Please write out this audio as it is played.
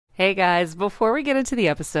Hey guys, before we get into the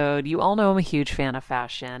episode, you all know I'm a huge fan of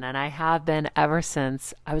fashion, and I have been ever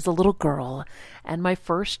since I was a little girl. And my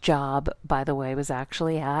first job, by the way, was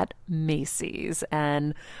actually at Macy's.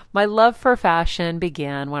 And my love for fashion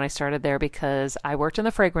began when I started there because I worked in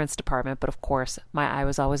the fragrance department, but of course, my eye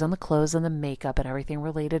was always on the clothes and the makeup and everything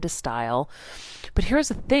related to style. But here's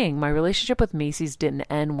the thing, my relationship with Macy's didn't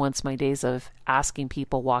end once my days of asking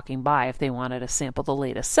people walking by if they wanted to sample the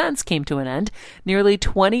latest scents came to an end. Nearly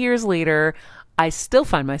 20 years later, I still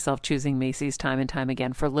find myself choosing Macy's time and time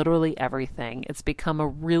again for literally everything. It's become a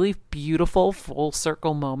really beautiful full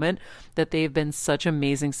circle moment that they've been such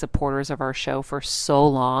amazing supporters of our show for so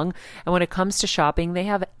long. And when it comes to shopping, they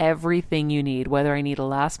have everything you need, whether I need a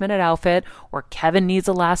last minute outfit or Kevin needs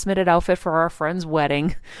a last minute outfit for our friend's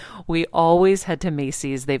wedding. We always head to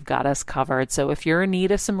Macy's. They've got us covered. So if you're in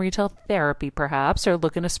need of some retail therapy, perhaps, or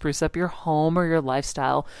looking to spruce up your home or your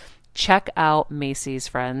lifestyle, check out Macy's,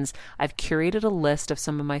 friends. I've curated a list of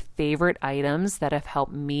some of my favorite items that have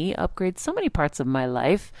helped me upgrade so many parts of my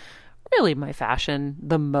life. Really my fashion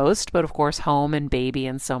the most, but of course home and baby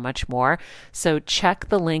and so much more. So check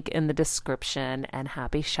the link in the description and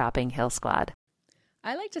happy shopping, Hill Squad.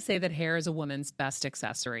 I like to say that hair is a woman's best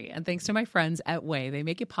accessory, and thanks to my friends at Ouai, they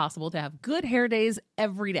make it possible to have good hair days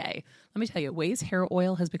every day. Let me tell you, Ouai's hair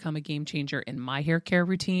oil has become a game changer in my hair care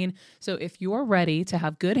routine. So if you're ready to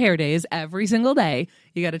have good hair days every single day,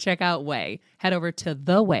 you got to check out Ouai. Head over to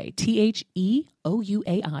TheOuai,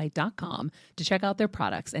 TheOuai.com to check out their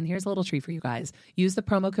products. And here's a little treat for you guys. Use the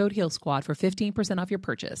promo code Heal Squad for 15% off your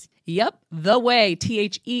purchase. Yep, TheOuai,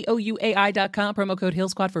 TheOuai.com, promo code Heal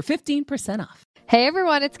Squad for 15% off. Hey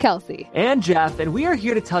everyone, it's Kelsey. And Jeff, and we are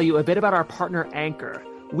here to tell you a bit about our partner, Anchor.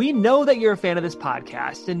 We know that you're a fan of this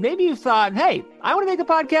podcast, and maybe you thought, hey, I want to make a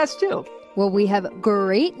podcast too. Well, we have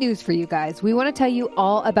great news for you guys. We want to tell you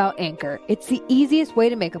all about Anchor. It's the easiest way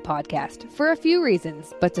to make a podcast for a few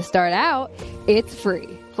reasons, but to start out, it's free.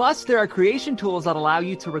 Plus, there are creation tools that allow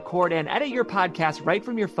you to record and edit your podcast right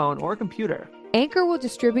from your phone or computer. Anchor will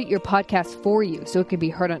distribute your podcast for you so it can be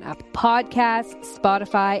heard on Apple Podcasts,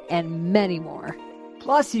 Spotify, and many more.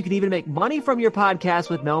 Plus, you can even make money from your podcast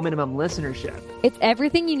with no minimum listenership. It's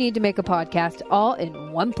everything you need to make a podcast all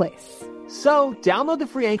in one place. So, download the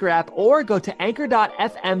free Anchor app or go to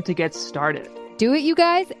anchor.fm to get started. Do it, you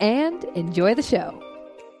guys, and enjoy the show.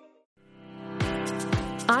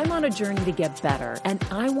 I'm on a journey to get better, and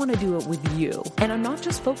I want to do it with you. And I'm not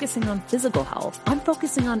just focusing on physical health. I'm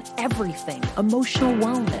focusing on everything: emotional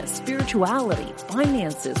wellness, spirituality,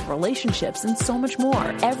 finances, relationships, and so much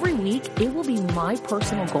more. Every week, it will be my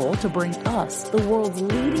personal goal to bring us, the world's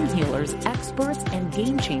leading healers, experts, and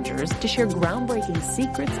game changers, to share groundbreaking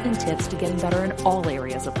secrets and tips to getting better in all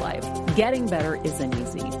areas of life. Getting better isn't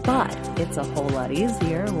easy, but it's a whole lot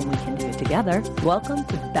easier when we can do it together. Welcome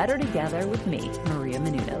to Better Together with me, Maria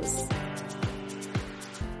Menounos.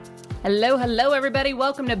 Hello, everybody.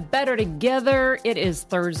 Welcome to Better Together. It is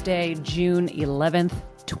Thursday, June 11th,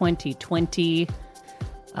 2020.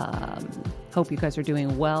 Hope you guys are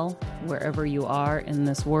doing well wherever you are in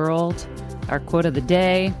this world. Our quote of the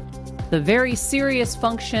day: the very serious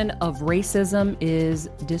function of racism is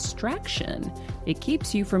distraction. It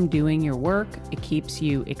keeps you from doing your work. It keeps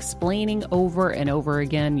you explaining over and over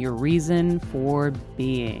again your reason for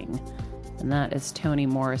being. And that is Toni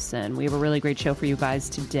Morrison. We have a really great show for you guys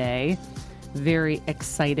today. Very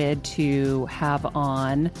excited to have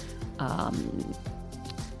on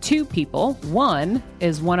two people. One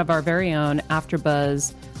is one of our very own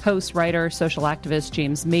AfterBuzz host, writer, social activist,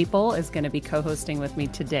 James Maple, is going to be co-hosting with me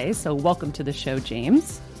today. So welcome to the show,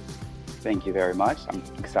 James. Thank you very much. I'm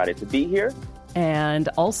excited to be here. And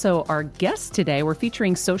also our guest today, we're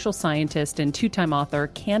featuring social scientist and two-time author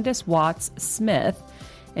Candace Watts Smith.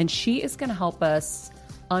 And she is going to help us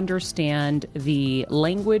understand the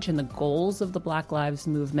language and the goals of the Black Lives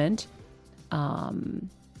Movement,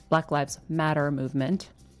 Black Lives Matter movement.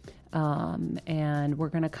 And we're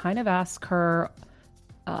going to kind of ask her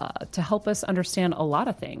to help us understand a lot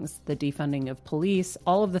of things: the defunding of police,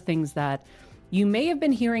 all of the things that you may have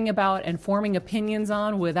been hearing about and forming opinions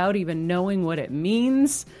on without even knowing what it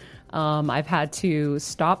means. I've had to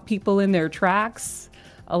stop people in their tracks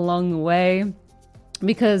along the way,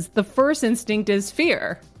 because the first instinct is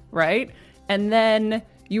fear, right? And then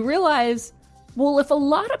you realize, well, if a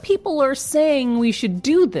lot of people are saying we should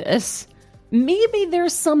do this, maybe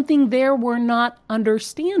there's something there we're not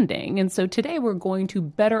understanding. And so today we're going to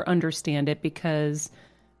better understand it, because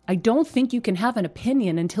I don't think you can have an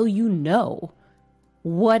opinion until you know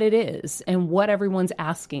what it is and what everyone's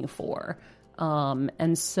asking for.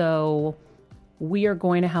 And so we are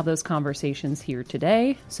going to have those conversations here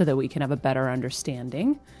today so that we can have a better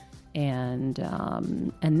understanding. and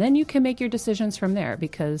then you can make your decisions from there,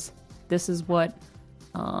 because this is what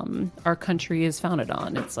our country is founded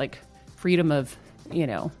on. It's like freedom of,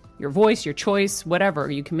 your voice, your choice,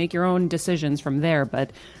 whatever. You can make your own decisions from there,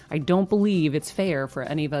 but I don't believe it's fair for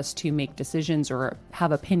any of us to make decisions or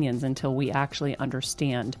have opinions until we actually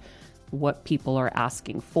understand what people are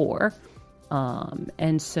asking for.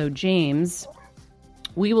 And so, James,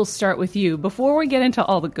 we will start with you. Before we get into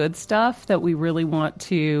all the good stuff that we really want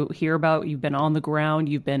to hear about, you've been on the ground,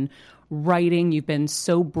 you've been writing, you've been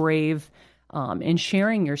so brave in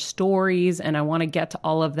sharing your stories, and I want to get to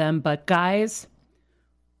all of them. But guys,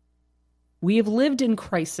 we have lived in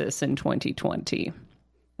crisis in 2020,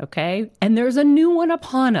 okay? And there's a new one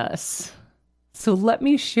upon us. So let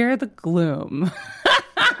me share the gloom.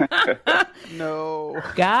 No.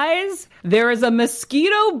 Guys, there is a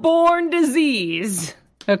mosquito-borne disease,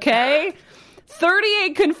 okay?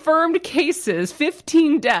 38 confirmed cases,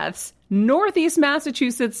 15 deaths. Northeast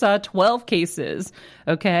Massachusetts saw 12 cases,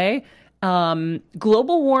 okay?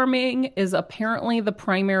 Global warming is apparently the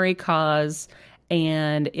primary cause,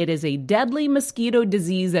 and it is a deadly mosquito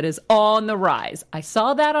disease that is on the rise. I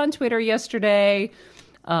saw that on Twitter yesterday.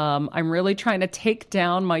 I'm really trying to take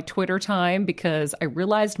down my Twitter time because I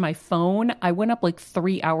realized my phone, I went up like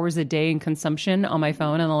 3 hours a day in consumption on my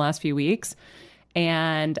phone in the last few weeks.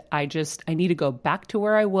 And I need to go back to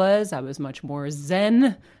where I was. I was much more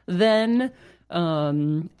zen then.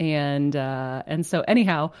 And so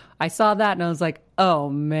anyhow, I saw that and I was like, oh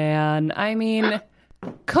man, I mean,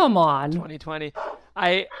 come on. 2020.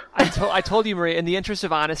 I told you, Maria, in the interest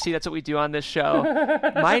of honesty, that's what we do on this show.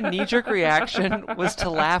 My knee-jerk reaction was to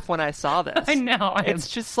laugh when I saw this. I know. It's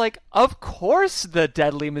just like, of course the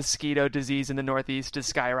deadly mosquito disease in the Northeast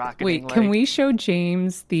is skyrocketing. Wait, can we show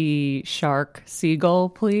James the shark seagull,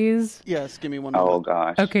 please? Yes, give me one Oh, moment.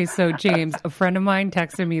 gosh. Okay, so James, a friend of mine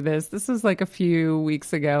texted me this. This was like a few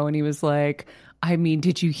weeks ago, and he was like, I mean,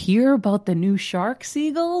 did you hear about the new shark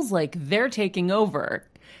seagulls? Like, they're taking over.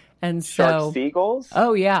 And so, Shark seagulls?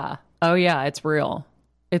 oh yeah, it's real.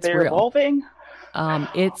 It's They're real. evolving?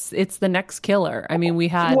 It's the next killer. I mean, we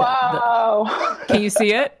had. Wow. Can you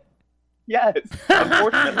see it? Yes.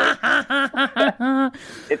 Unfortunately.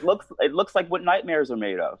 It looks like what nightmares are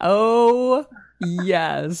made of. Oh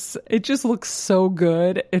yes, it just looks so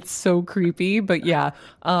good. It's so creepy, but yeah.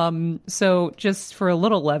 So just for a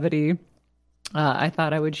little levity, I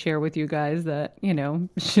thought I would share with you guys that,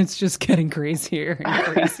 it's just getting crazier and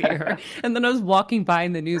crazier. And then I was walking by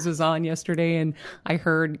and the news was on yesterday and I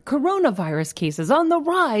heard coronavirus cases on the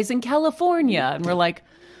rise in California. And we're like,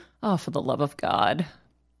 oh, for the love of God.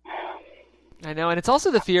 I know, and it's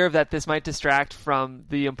also the fear of that this might distract from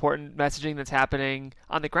the important messaging that's happening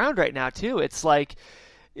on the ground right now, too. It's like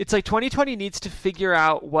 2020 needs to figure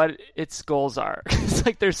out what its goals are. It's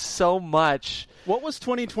like there's so much. What was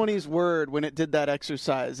 2020's word when it did that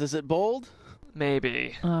exercise? Is it bold?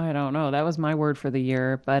 Maybe. I don't know. That was my word for the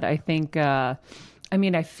year. But I think, I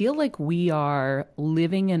feel like we are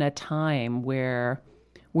living in a time where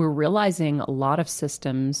we're realizing a lot of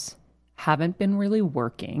systems haven't been really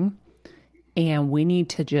working. And we need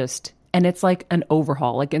to and it's like an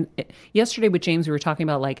overhaul. Like yesterday with James, we were talking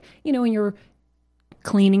about when you're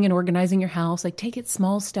cleaning and organizing your house, like take it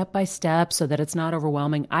small step by step so that it's not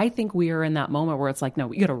overwhelming. I think we are in that moment where it's like, no,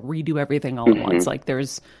 we got to redo everything all at once. Like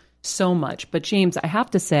there's so much. But James, I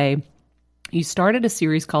have to say, you started a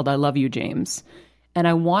series called I Love You, James. And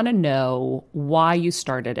I want to know why you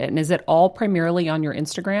started it. And is it all primarily on your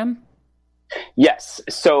Instagram? Yes.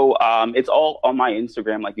 So it's all on my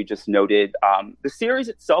Instagram, like you just noted. The series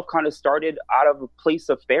itself kind of started out of a place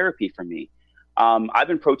of therapy for me. I've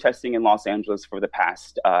been protesting in Los Angeles for the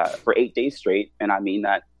past, for 8 days straight. And I mean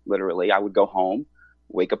that literally. I would go home,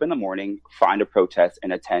 wake up in the morning, find a protest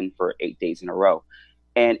and attend for 8 days in a row.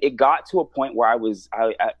 And it got to a point where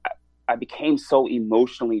I became so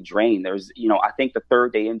emotionally drained. There's, I think the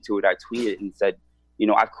third day into it, I tweeted and said,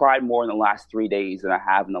 I've cried more in the last 3 days than I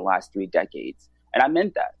have in the last 3 decades. And I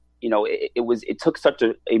meant that. It took such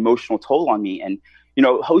an emotional toll on me. And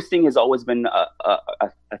hosting has always been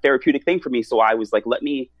a therapeutic thing for me. So I was like, let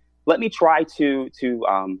me try to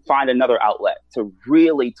find another outlet to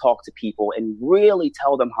really talk to people and really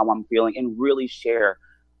tell them how I'm feeling and really share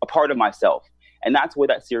a part of myself. And that's where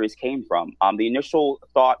that series came from. The initial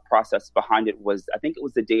thought process behind it was, I think it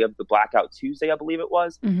was the day of the Blackout Tuesday, I believe it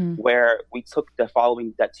was, where we took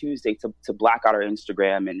that Tuesday to black out our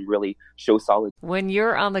Instagram and really show solid. When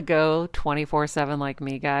you're on the go 24/7 like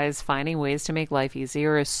me, guys, finding ways to make life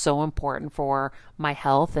easier is so important for my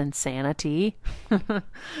health and sanity.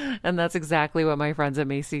 And that's exactly what my friends at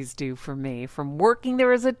Macy's do for me. From working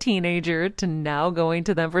there as a teenager to now going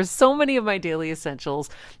to them for so many of my daily essentials,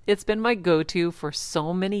 it's been my go-to for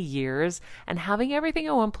so many years, and having everything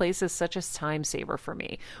in one place is such a time saver for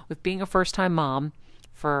me. With being a first-time mom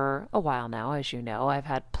for a while now, as you know, I've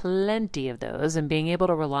had plenty of those, and being able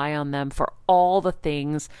to rely on them for all the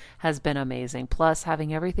things has been amazing. Plus,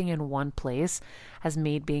 having everything in one place has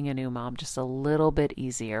made being a new mom just a little bit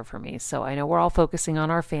easier for me. So I know we're all focusing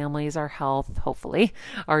on our families, our health, hopefully,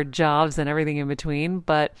 our jobs and everything in between,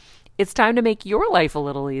 but it's time to make your life a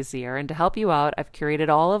little easier. And to help you out, I've curated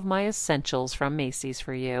all of my essentials from Macy's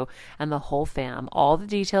for you and the whole fam. All the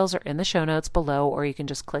details are in the show notes below, or you can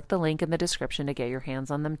just click the link in the description to get your hands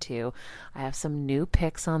on them too. I have some new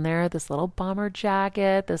picks on there. This little bomber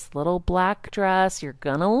jacket, this little black dress. You're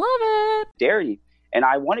gonna love it. Solidarity. And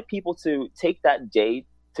I wanted people to take that day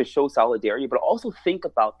to show solidarity, but also think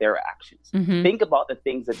about their actions. Think about the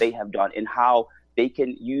things that they have done and how they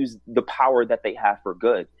can use the power that they have for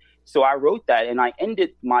good. So I wrote that, and I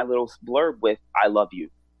ended my little blurb with, "I love you,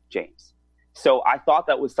 James." So I thought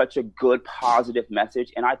that was such a good, positive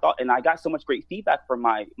message. And I got so much great feedback from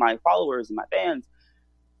my followers and my fans.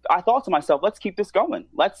 I thought to myself, let's keep this going.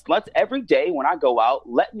 Let's every day when I go out,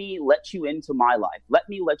 let me let you into my life. Let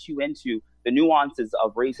me let you into the nuances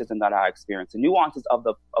of racism that I experience, the nuances of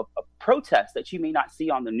protests that you may not see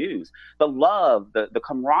on the news, the love, the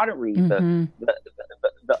camaraderie, the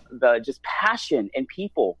just passion in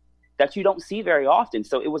people that you don't see very often.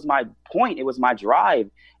 So it was my point. It was my drive.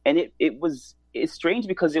 And it's strange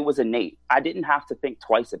because it was innate. I didn't have to think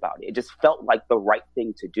twice about it. It just felt like the right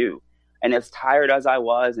thing to do. And as tired as I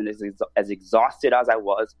was and as exhausted as I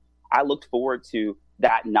was, I looked forward to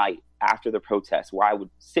that night after the protest where I would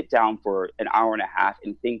sit down for an hour and a half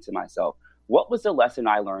and think to myself, what was the lesson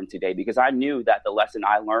I learned today? Because I knew that the lesson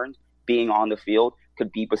I learned being on the field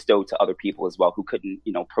could be bestowed to other people as well who couldn't,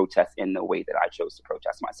 protest in the way that I chose to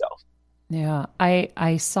protest myself. Yeah,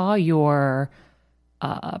 I saw your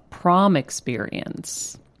prom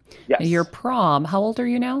experience. Yes. Your prom, how old are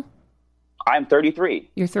you now? I'm 33.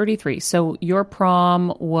 You're 33. So your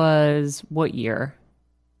prom was what year?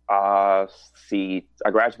 I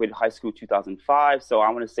graduated high school 2005. So I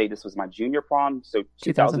want to say this was my junior prom. So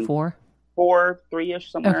 2004?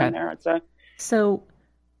 3-ish, somewhere in there, I'd say. So,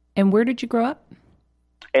 and where did you grow up?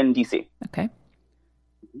 In DC. Okay.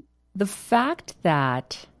 The fact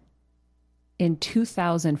that in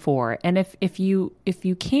 2004, and if you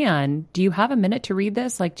can, do you have a minute to read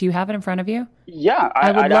this? Like, do you have it in front of you? Yeah,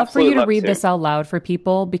 I would love for you to read this out loud for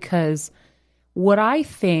people, because what I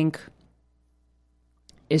think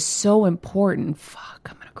is so important. Fuck,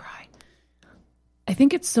 I'm gonna cry. I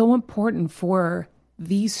think it's so important for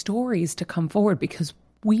these stories to come forward because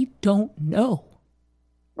we don't know.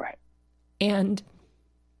 Right. And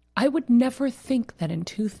I would never think that in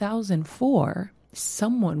 2004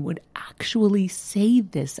 someone would actually say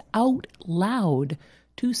this out loud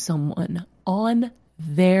to someone on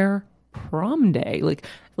their prom day.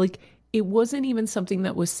 Like it wasn't even something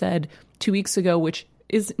that was said 2 weeks ago, which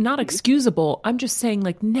is not excusable. I'm just saying,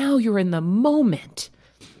 like, now you're in the moment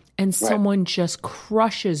and someone just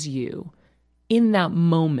crushes you in that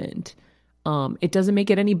moment. It doesn't make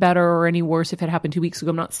it any better or any worse if it happened 2 weeks ago.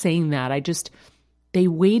 I'm not saying that. They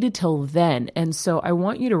waited till then. And so I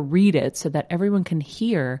want you to read it so that everyone can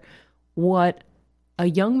hear what a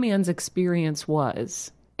young man's experience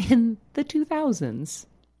was in the 2000s.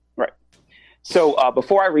 Right. So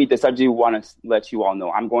before I read this, I do want to let you all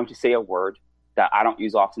know I'm going to say a word that I don't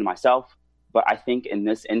use often myself, but I think in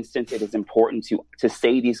this instance, it is important to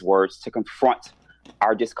say these words to confront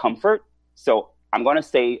our discomfort. So I'm going to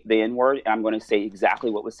say the N-word, and I'm going to say exactly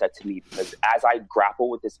what was said to me, because as I grapple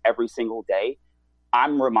with this every single day,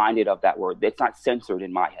 I'm reminded of that word. It's not censored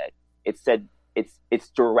in my head. It's said, it's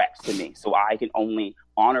direct to me. So I can only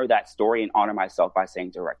honor that story and honor myself by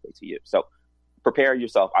saying directly to you. So prepare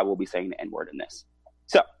yourself. I will be saying the N-word in this.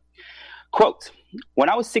 So, quote, when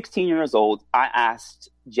I was 16 years old, I asked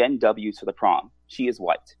Jen W. to the prom. She is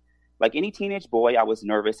white. Like any teenage boy, I was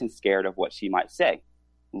nervous and scared of what she might say.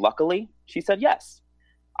 Luckily, she said yes.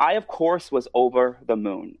 I, of course, was over the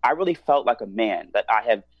moon. I really felt like a man, that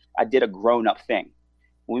I did a grown-up thing.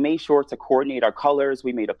 We made sure to coordinate our colors.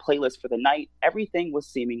 We made a playlist for the night. Everything was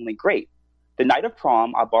seemingly great. The night of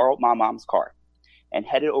prom, I borrowed my mom's car. and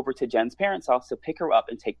headed over to Jen's parents' house to pick her up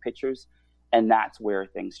and take pictures. And that's where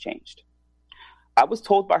things changed. I was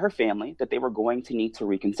told by her family that they were going to need to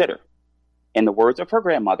reconsider. In the words of her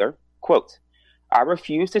grandmother, quote, "I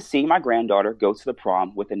refuse to see my granddaughter go to the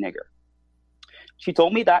prom with a nigger." She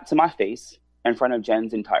told me that to my face in front of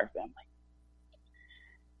Jen's entire family.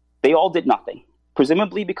 They all did nothing,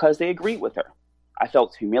 presumably because they agreed with her. I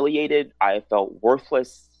felt humiliated. I felt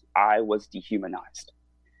worthless. I was dehumanized.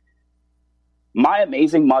 My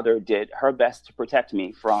amazing mother did her best to protect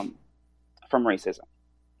me from racism.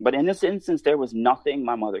 But in this instance, there was nothing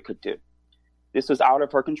my mother could do. This was out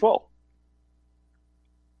of her control.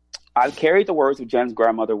 I've carried the words of Jen's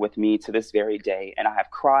grandmother with me to this very day, and I have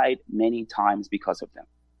cried many times because of them.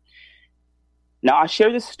 Now, I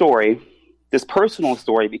share this story, this personal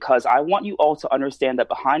story, because I want you all to understand that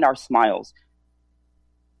behind our smiles,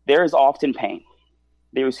 there is often pain.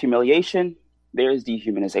 There is humiliation. There is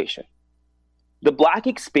dehumanization. The Black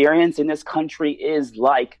experience in this country is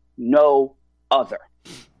like no other.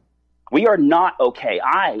 We are not okay.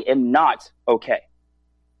 I am not okay.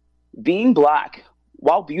 Being Black,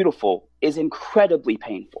 while beautiful, is incredibly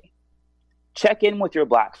painful. Check in with your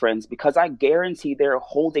Black friends, because I guarantee they're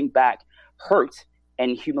holding back hurt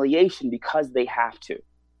and humiliation because they have to.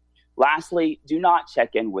 Lastly, do not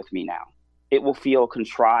check in with me now. It will feel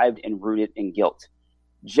contrived and rooted in guilt.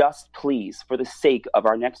 Just please, for the sake of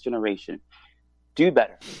our next generation, do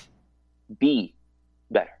better. Be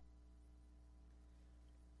better.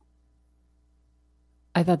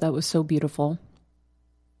 I thought that was so beautiful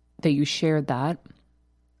that you shared that.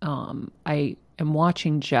 I am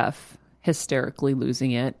watching Jeff hysterically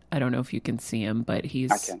losing it. I don't know if you can see him, but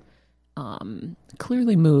he's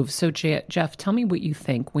clearly moved. So Jeff, tell me what you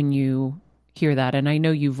think when you hear that. And I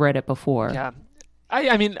know you've read it before. Yeah.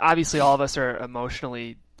 I mean, obviously all of us are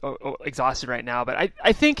emotionally exhausted right now, but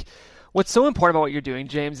I think what's so important about what you're doing,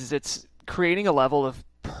 James, is it's creating a level of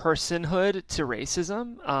personhood to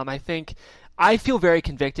racism. I feel very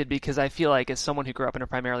convicted because I feel like, as someone who grew up in a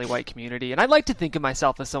primarily white community, and I like to think of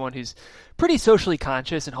myself as someone who's pretty socially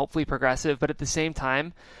conscious and hopefully progressive, but at the same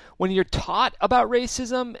time, when you're taught about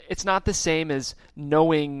racism, it's not the same as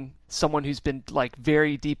knowing someone who's been like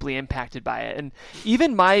very deeply impacted by it. And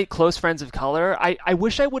even my close friends of color, I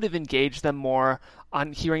wish I would have engaged them more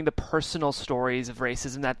on hearing the personal stories of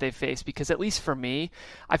racism that they face, because at least for me,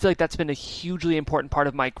 I feel like that's been a hugely important part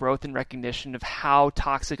of my growth and recognition of how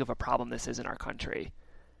toxic of a problem this is in our country.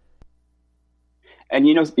 And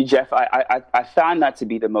Jeff, I found that to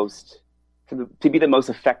be the most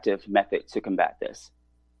effective method to combat this.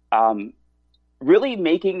 Really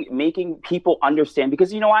making people understand,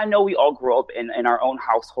 because I know we all grow up in our own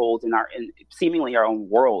households, in seemingly our own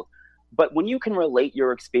world. But when you can relate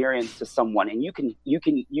your experience to someone, and you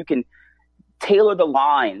can tailor the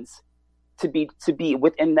lines to be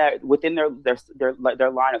within their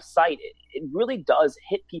line of sight, it really does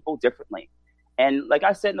hit people differently. And like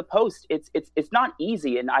I said in the post, it's not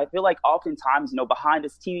easy. And I feel like oftentimes, behind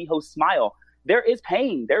this TV host smile, there is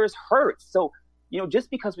pain, there is hurt. So, just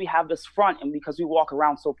because we have this front and because we walk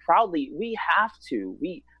around so proudly, we have to.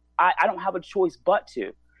 I don't have a choice but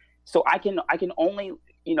to. So I can only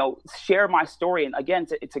share my story. And again,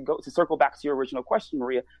 to circle back to your original question,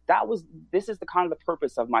 Maria, this is the kind of the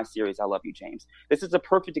purpose of my series, I Love You, James. This is a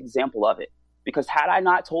perfect example of it. Because had I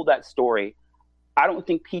not told that story, I don't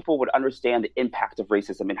think people would understand the impact of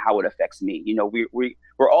racism and how it affects me.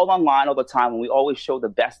 We're all online all the time, and we always show the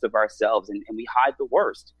best of ourselves, and we hide the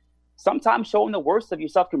worst. Sometimes showing the worst of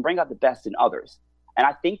yourself can bring out the best in others. And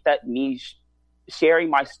I think that me sharing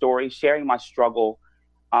my story, sharing my struggle,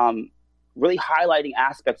 really highlighting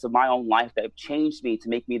aspects of my own life that have changed me to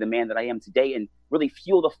make me the man that I am today, and really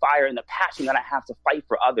fuel the fire and the passion that I have to fight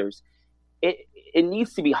for others, it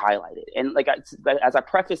needs to be highlighted. And as I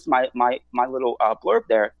prefaced my little blurb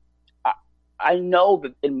there, I know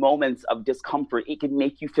that in moments of discomfort, it can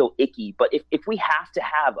make you feel icky. But if we have to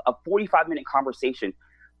have a 45-minute conversation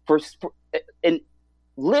and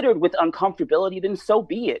littered with uncomfortability, then so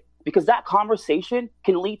be it. Because that conversation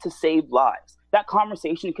can lead to saved lives. That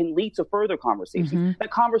conversation can lead to further conversations. Mm-hmm.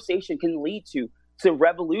 That conversation can lead to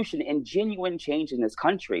revolution and genuine change in this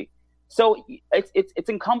country. So it's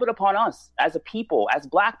incumbent upon us as a people, as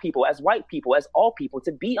Black people, as white people, as all people,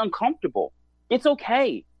 to be uncomfortable. It's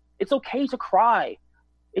okay. It's okay to cry.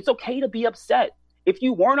 It's okay to be upset. If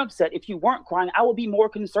you weren't upset, if you weren't crying, I would be more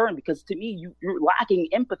concerned, because to me, you're lacking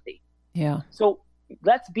empathy. Yeah. So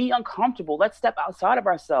let's be uncomfortable. Let's step outside of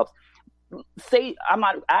ourselves. I'm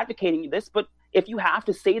not advocating this, but if you have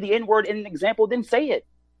to say the N-word in an example, then say it.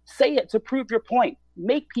 Say it to prove your point.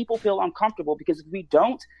 Make people feel uncomfortable, because if we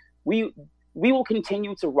don't, we will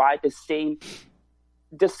continue to ride the same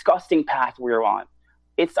disgusting path we're on.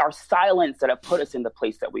 It's our silence that have put us in the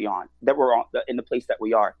place that we're in the place that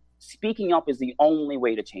we are. Speaking up is the only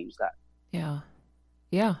way to change that.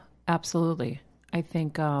 Yeah, absolutely. I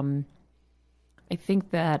think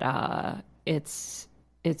that it's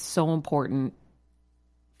so important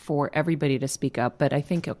for everybody to speak up, but I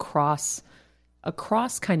think across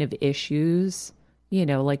kind of issues,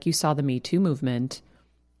 like you saw the Me Too movement,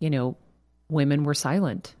 women were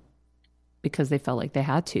silent because they felt like they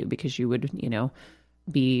had to, because you would,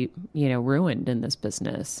 be, ruined in this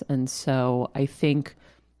business. And so I think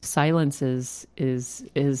silence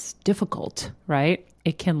is difficult, right?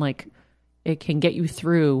 It can get you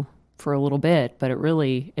through for a little bit, but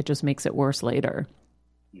it just makes it worse later.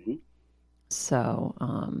 Mm-hmm. So,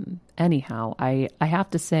 anyhow, I have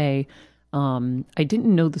to say, I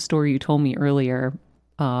didn't know the story you told me earlier,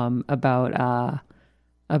 about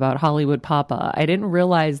Hollywood Papa. I didn't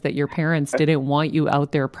realize that your parents didn't want you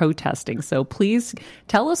out there protesting. So please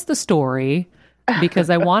tell us the story, because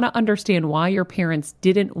I want to understand why your parents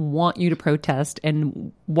didn't want you to protest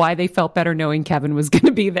and why they felt better knowing Kevin was going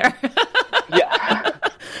to be there. Yeah.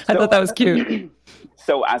 I thought that was cute.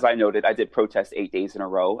 So as I noted, I did protest 8 days in a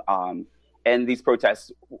row. And these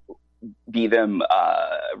protests,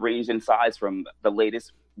 ranged in size from the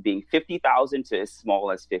latest being 50,000 to as small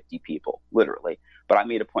as 50 people, literally. But I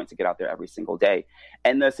made a point to get out there every single day.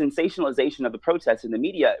 And the sensationalization of the protests in the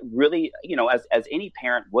media really, as any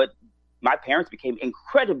parent would, my parents became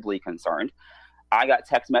incredibly concerned. I got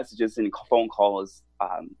text messages and phone calls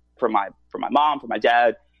from my mom, from my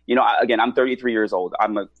dad. Again, I'm 33 years old.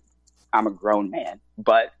 I'm a grown man,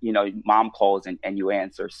 but mom calls and you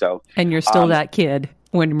answer. So, and you're still that kid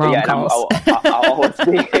when mom calls. I'll always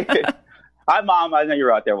be. Hi, Mom. I know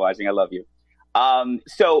you're out there watching. I love you.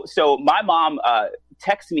 So my mom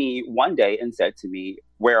texted me one day and said to me,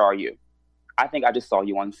 "Where are you? I think I just saw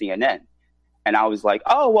you on CNN." And I was like,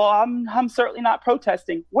 "Oh, well, I'm certainly not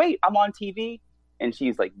protesting. Wait, I'm on TV." And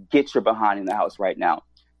she's like, "Get your behind in the house right now."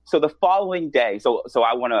 So the following day, so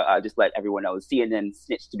I want to just let everyone know, CNN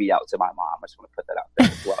snitched me out to my mom. I just want to put that out there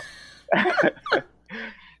as well.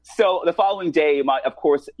 So the following day, my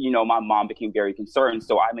mom became very concerned.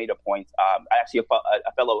 So I made a point. Actually,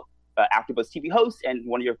 a fellow AfterBuzz TV host and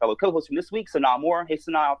one of your fellow co-hosts from this week, Sanaa Moore. Hey,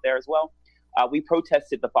 Sanaa, out there as well. We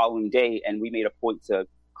protested the following day, and we made a point to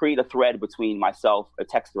create a thread between myself, a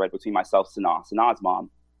text thread between myself, Sanaa's mom,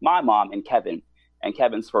 my mom, and Kevin. And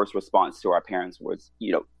Kevin's first response to our parents was,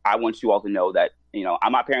 I want you all to know that,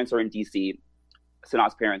 my parents are in DC,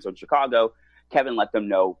 Sanaa's parents are in Chicago. Kevin let them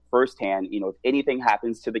know firsthand, if anything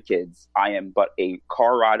happens to the kids, I am but a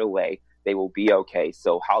car ride away. They will be okay.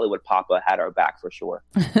 So Hollywood Papa had our back for sure.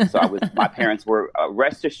 So my parents were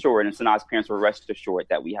rest assured, and Sanaa's parents were rest assured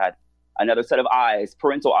that we had another set of eyes,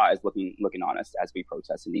 parental eyes looking on us as we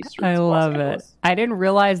protest in these streets. I love it. I didn't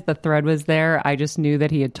realize the thread was there. I just knew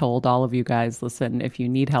that he had told all of you guys, listen, if you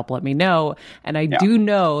need help, let me know. And I do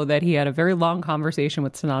know that he had a very long conversation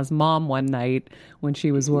with Sanaa's mom one night when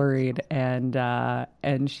she was worried.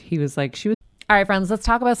 And he was like, all right, friends, let's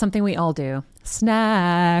talk about something we all do.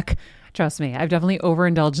 Snack. Trust me, I've definitely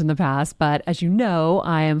overindulged in the past, but as you know,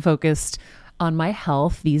 I am focused on my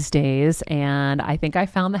health these days, and I think I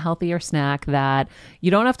found the healthier snack that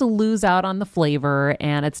you don't have to lose out on the flavor,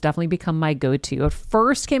 and it's definitely become my go-to. It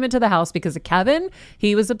first came into the house because of Kevin.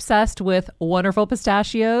 He was obsessed with Wonderful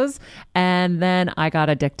Pistachios, and then I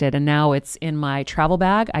got addicted, and now it's in my travel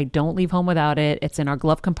bag. I don't leave home without it. It's in our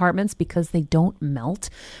glove compartments because they don't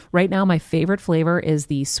melt. Right now, my favorite flavor is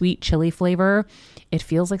the sweet chili flavor. It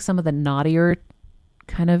feels like some of the naughtier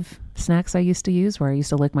kind of snacks I used to use, where I used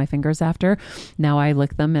to lick my fingers after. Now I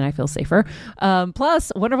lick them and I feel safer.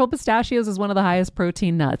 Plus, Wonderful Pistachios is one of the highest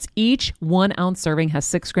protein nuts. Each 1 ounce serving has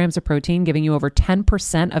 6 grams of protein, giving you over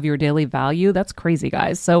 10% of your daily value. That's crazy,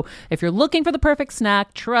 guys. So if you're looking for the perfect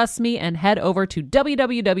snack, trust me and head over to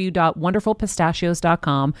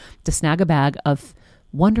www.wonderfulpistachios.com to snag a bag of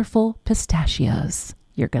Wonderful Pistachios.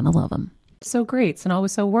 You're going to love them. So great. Sanaa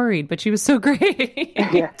was so worried, but she was so great.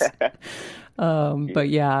 But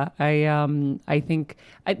yeah, I think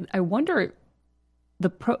I wonder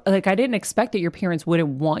I didn't expect that your parents wouldn't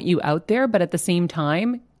want you out there, but at the same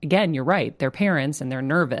time, again, you're right. They're parents and they're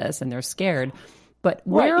nervous and they're scared. But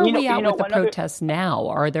where are we at with the protests now?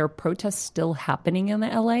 Are there protests still happening in the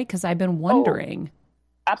LA? Because I've been wondering.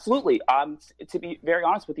 Absolutely. To be very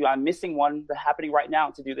honest with you, I'm missing one that's happening right now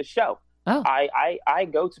to do the show. Oh. I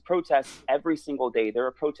go to protests every single day. There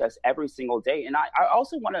are protests every single day. And I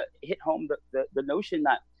also want to hit home the notion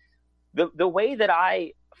that the way that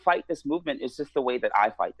I fight this movement is just the way that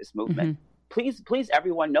I fight this movement. Mm-hmm. Please,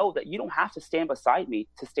 everyone know that you don't have to stand beside me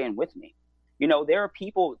to stand with me. There are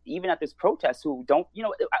people even at this protest who don't,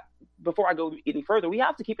 before I go any further, we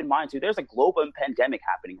have to keep in mind too, there's a global pandemic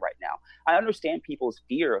happening right now. I understand people's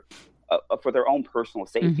fear for their own personal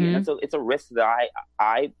safety. And it's a risk that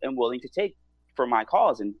I am willing to take for my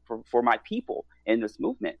cause and for my people in this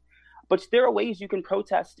movement. But there are ways you can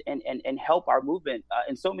protest and help our movement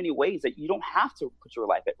in so many ways that you don't have to put your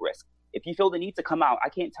life at risk. If you feel the need to come out, I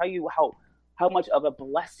can't tell you how much of a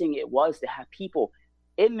blessing it was to have people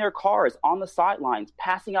in their cars on the sidelines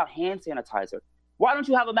passing out hand sanitizer. Why don't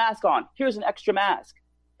you have a mask on? Here's an extra mask.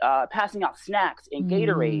 Passing out snacks and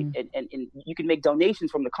Gatorade, and you can make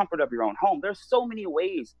donations from the comfort of your own home. There's so many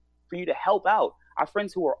ways for you to help out. Our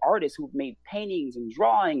friends who are artists who've made paintings and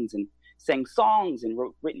drawings and sang songs and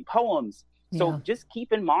written poems. So just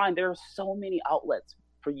keep in mind, there are so many outlets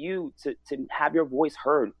for you to have your voice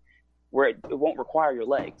heard where it won't require your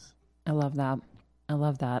legs. I love that. I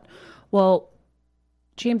love that. Well,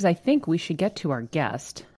 James, I think we should get to our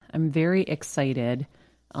guest. I'm very excited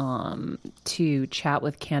to chat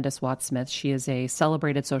with Candace Watts-Smith. She is a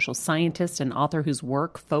celebrated social scientist and author whose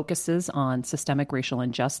work focuses on systemic racial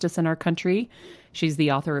injustice in our country. She's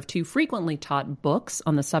the author of 2 frequently taught books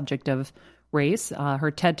on the subject of race.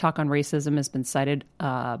 Her TED Talk on racism has been cited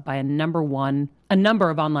by a number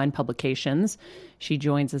of online publications. She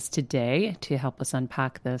joins us today to help us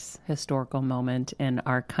unpack this historical moment in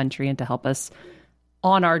our country and to help us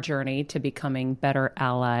on our journey to becoming better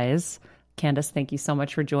allies. Candace, thank you so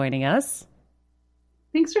much for joining us.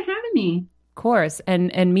 Thanks for having me. Of course.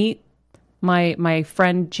 And meet my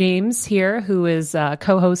friend James here, who is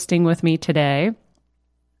co-hosting with me today.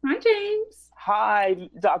 Hi, James. Hi,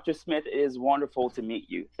 Dr. Smith. It is wonderful to meet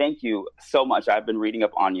you. Thank you so much. I've been reading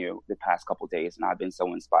up on you the past couple of days, and I've been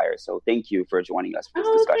so inspired. So thank you for joining us for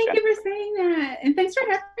this discussion. Thank you for saying that. And thanks for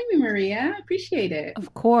having me, Maria. I appreciate it.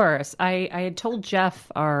 Of course. I had told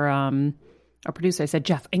Jeff, our producer, I said,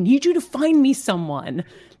 Jeff, I need you to find me someone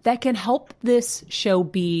that can help this show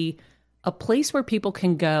be a place where people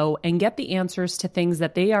can go and get the answers to things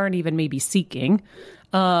that they aren't even maybe seeking,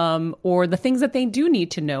 or the things that they do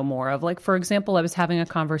need to know more of. Like, for example, I was having a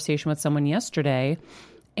conversation with someone yesterday,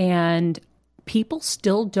 and people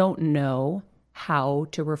still don't know how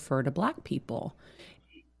to refer to Black people.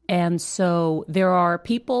 And so there are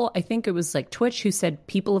people, I think it was like Twitch, who said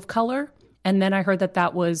people of color. And then I heard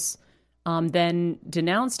that was then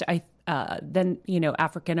denounced, then,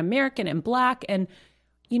 African American and Black. And,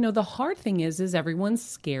 the hard thing is everyone's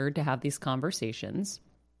scared to have these conversations.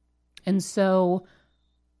 And so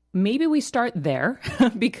maybe we start there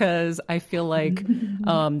because I feel like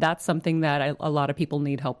that's something that a lot of people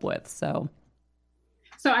need help with. So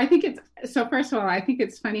I think first of all, I think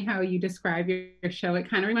it's funny how you describe your show. It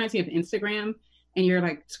kind of reminds me of Instagram, and you're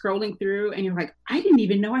like scrolling through and you're like, I didn't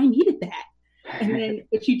even know I needed that. And then,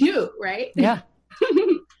 but you do, right? Yeah.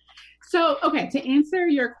 So, okay, to answer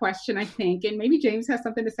your question, I think, and maybe James has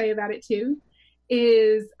something to say about it too,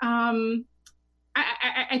 is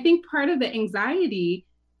I think part of the anxiety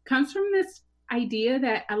comes from this idea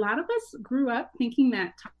that a lot of us grew up thinking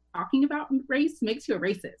that talking about race makes you a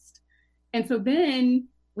racist. And so then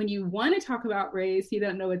when you want to talk about race, you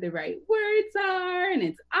don't know what the right words are, and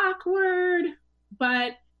it's awkward.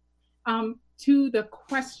 But to the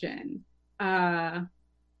question,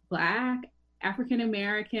 Black, African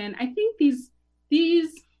American, I think these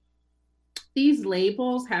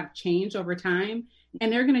labels have changed over time,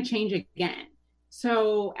 and they're going to change again.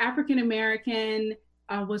 So African American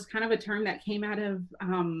was kind of a term that came out of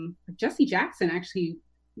Jesse Jackson actually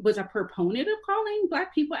was a proponent of calling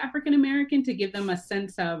Black people African American to give them a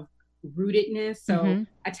sense of rootedness. So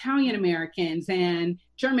Italian Americans and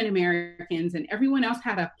German Americans and everyone else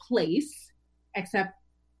had a place except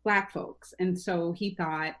Black folks. And so he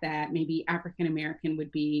thought that maybe African American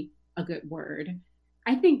would be a good word.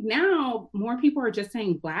 I think now more people are just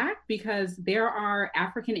saying Black because there are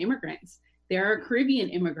African immigrants, there are Caribbean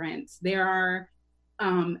immigrants, there are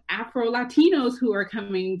Afro-Latinos who are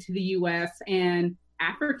coming to the US, and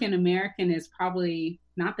African American is probably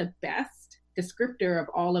not the best descriptor of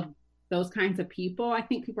all of those kinds of people. I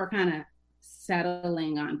think people are kind of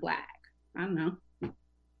settling on Black. I don't know.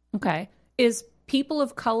 Okay. Is people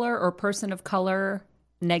of color or person of color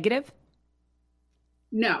negative?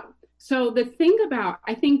 No. So the thing about,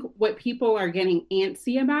 I think what people are getting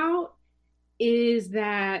antsy about is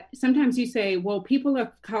that sometimes you say, well, people of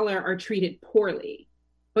color are treated poorly,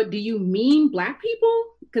 but do you mean Black people?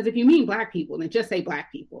 Because if you mean Black people, then just say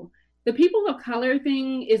Black people. The people of color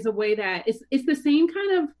thing is a way that it's the same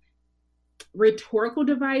kind of rhetorical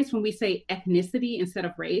device when we say ethnicity instead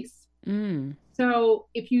of race. So So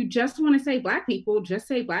if you just want to say Black people, just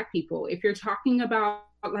say Black people. If you're talking about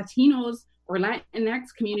Latinos or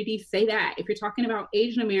Latinx community, say that. If you're talking about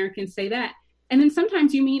Asian Americans, say that. And then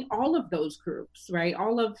sometimes you mean all of those groups, right?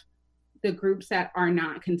 All of the groups that are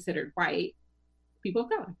not considered white, people of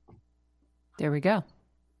color. There we go.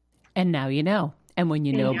 And now you know. And when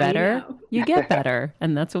you know better, you get better.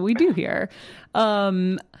 And that's what we do here.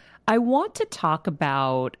 I want to talk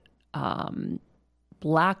about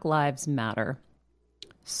Black Lives Matter.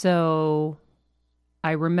 So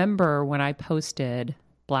I remember when I posted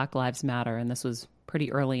Black Lives Matter, and this was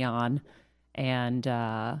pretty early on, and,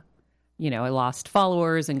 I lost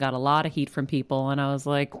followers and got a lot of heat from people, and I was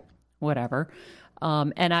like, whatever.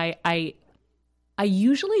 And I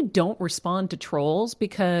usually don't respond to trolls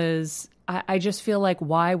because I just feel like,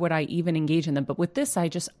 why would I even engage in them? But with this, I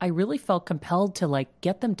really felt compelled to like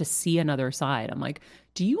get them to see another side. I'm like,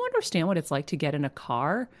 do you understand what it's like to get in a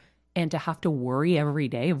car and to have to worry every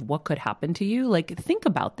day of what could happen to you? Like, think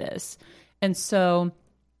about this. And so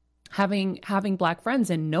having Black friends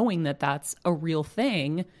and knowing that that's a real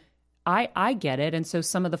thing, I get it. And so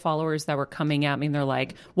some of the followers that were coming at me, and they're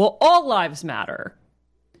like, well, all lives matter.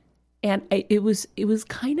 And it was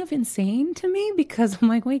kind of insane to me because I'm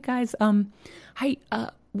like, wait, guys,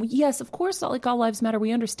 yes, of course, like all lives matter.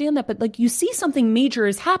 We understand that. But like, you see something major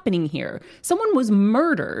is happening here. Someone was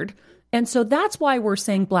murdered. And so that's why we're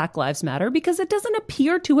saying Black Lives Matter, because it doesn't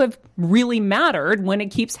appear to have really mattered when it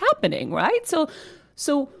keeps happening, right?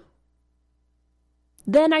 So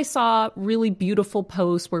then I saw really beautiful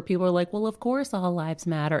posts where people are like, well, of course, all lives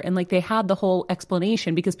matter. And like they had the whole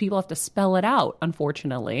explanation because people have to spell it out,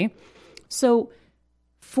 unfortunately. So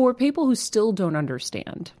for people who still don't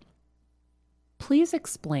understand, please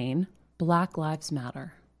explain Black Lives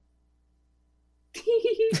Matter.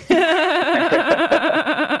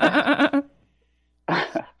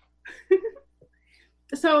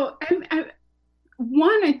 So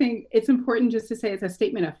I think it's important just to say it's a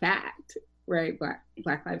statement of fact, right?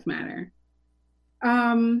 Black Lives Matter.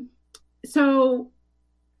 So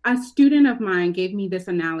a student of mine gave me this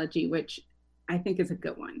analogy, which I think is a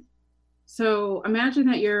good one. So imagine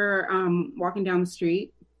that you're walking down the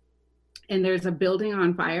street and there's a building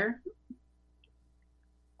on fire.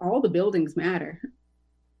 All the buildings matter,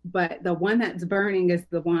 but the one that's burning is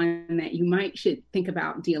the one that you should think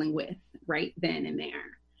about dealing with right then and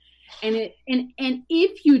there. And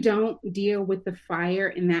if you don't deal with the fire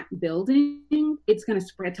in that building, it's going to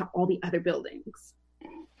spread to all the other buildings.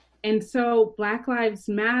 And so Black Lives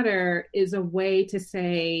Matter is a way to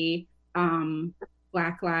say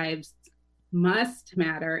Black lives must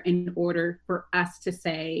matter in order for us to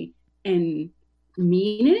say and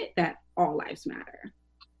mean it that all lives matter.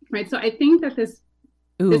 Right. So I think that this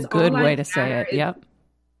good way to say it. Yep.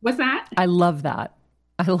 What's that? I love that.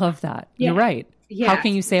 Yeah. You're right. Yes. How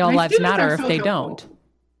can you say all lives matter if they don't?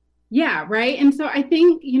 Yeah, right. And so I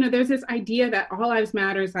think, there's this idea that all lives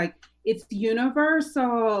matter is like, it's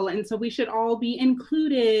universal. And so we should all be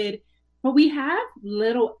included. But we have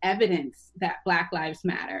little evidence that Black lives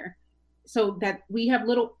matter. So that we have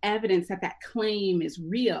little evidence that claim is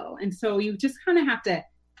real. And so you just kind of have to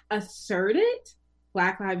assert it,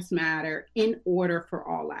 Black Lives Matter, in order for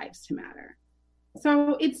all lives to matter.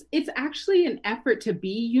 So it's actually an effort to be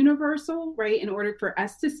universal, right? In order for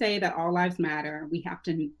us to say that all lives matter, we have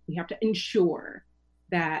to ensure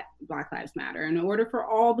that Black Lives Matter. In order for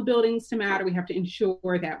all the buildings to matter, we have to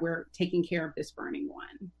ensure that we're taking care of this burning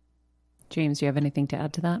one. James, do you have anything to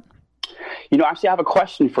add to that? Actually, I have a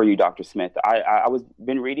question for you, Dr. Smith. I was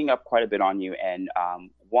been reading up quite a bit on you, and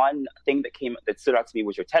one thing that stood out to me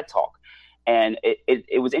was your TED Talk, and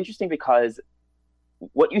it was interesting because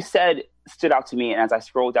what you said stood out to me. And as I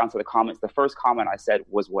scrolled down to the comments, the first comment I said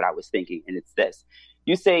was what I was thinking, and it's this: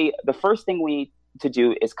 you say the first thing we need to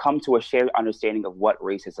do is come to a shared understanding of what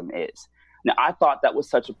racism is. Now, I thought that was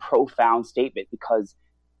such a profound statement because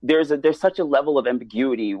there's such a level of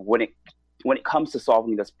ambiguity when it comes to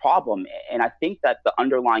solving this problem. And I think that the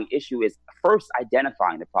underlying issue is first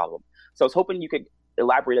identifying the problem. So I was hoping you could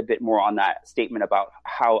elaborate a bit more on that statement about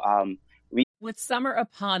how with summer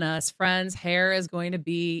upon us, friends, hair is going to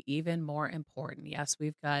be even more important. Yes,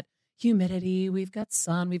 we've got humidity, we've got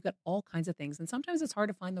sun, we've got all kinds of things. And sometimes it's hard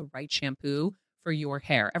to find the right shampoo for your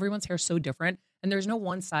hair. Everyone's hair is so different, and there's no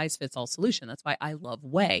one size fits all solution. That's why I love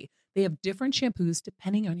Way. They have different shampoos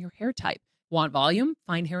depending on your hair type. Want volume?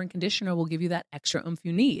 Fine Hair and Conditioner will give you that extra oomph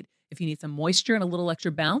you need. If you need some moisture and a little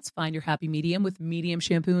extra bounce, find your happy medium with Medium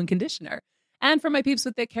Shampoo and Conditioner. And for my peeps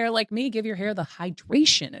with thick hair like me, give your hair the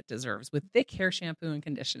hydration it deserves with Thick Hair Shampoo and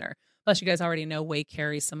Conditioner. Plus, you guys already know Way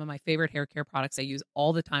carries some of my favorite hair care products I use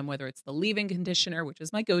all the time, whether it's the leave-in conditioner, which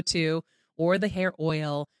is my go-to, or the hair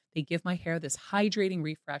oil. They give my hair this hydrating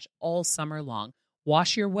refresh all summer long.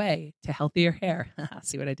 Wash your way to healthier hair.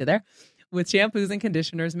 See what I did there? With shampoos and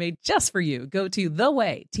conditioners made just for you. Go to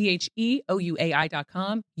TheOuai,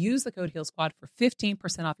 TheOuai.com. Use the code HealSquad for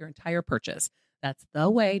 15% off your entire purchase. That's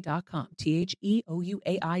TheOuai.com,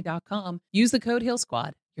 TheOuai.com. Use the code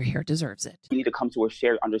HealSquad. Your hair deserves it. We need to come to a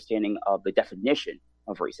shared understanding of the definition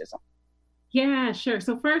of racism. Yeah, sure.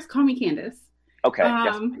 So first, call me Candace. Okay.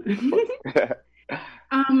 Yes.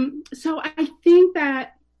 So I think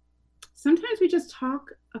that sometimes we just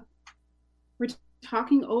we're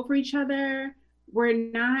talking over each other.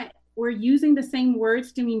 We're using the same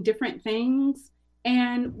words to mean different things.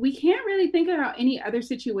 And we can't really think about any other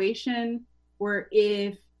situation where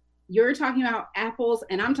if you're talking about apples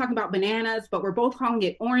and I'm talking about bananas, but we're both calling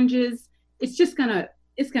it oranges, it's gonna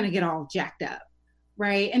get all jacked up.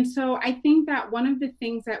 Right. And so I think that one of the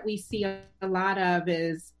things that we see a lot of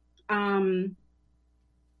is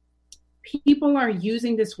people are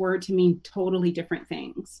using this word to mean totally different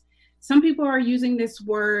things. Some people are using this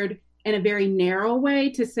word in a very narrow way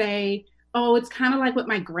to say, oh, it's kind of like what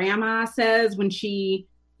my grandma says when she,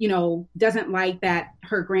 doesn't like that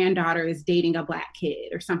her granddaughter is dating a Black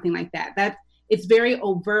kid or something like that. It's very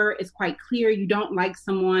overt. It's quite clear. You don't like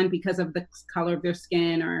someone because of the color of their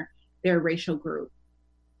skin or their racial group.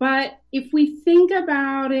 But if we think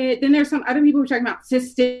about it, then there's some other people who are talking about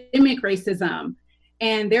systemic racism,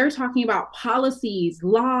 and they're talking about policies,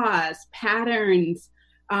 laws, patterns,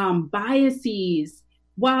 biases.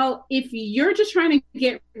 Well, if you're just trying to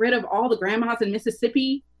get rid of all the grandmas in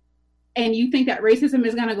Mississippi and you think that racism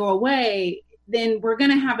is going to go away, then we're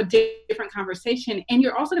going to have a different conversation. And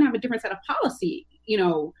you're also going to have a different set of policy. You're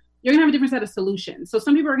going to have a different set of solutions. So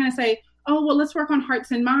some people are going to say, oh, well, let's work on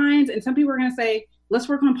hearts and minds. And some people are going to say, let's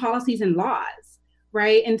work on policies and laws,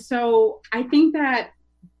 right? And so I think that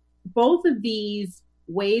both of these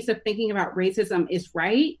ways of thinking about racism is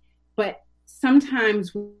right, but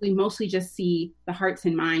sometimes we mostly just see the hearts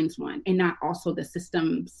and minds one and not also the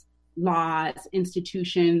systems, laws,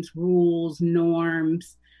 institutions, rules,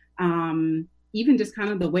 norms, even just kind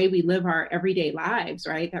of the way we live our everyday lives,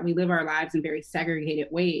 right? That we live our lives in very segregated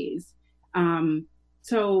ways.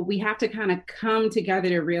 So we have to kind of come together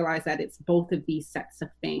to realize that it's both of these sets of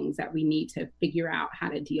things that we need to figure out how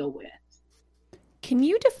to deal with. Can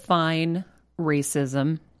you define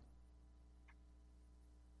racism?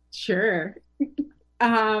 Sure.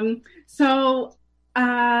 So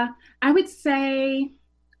I would say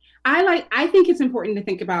I think it's important to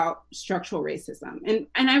think about structural racism. And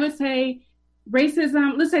I would say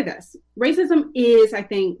racism, let's say this, racism is, I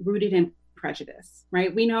think, rooted in prejudice,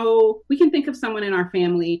 right? We can think of someone in our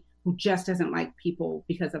family who just doesn't like people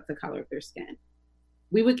because of the color of their skin.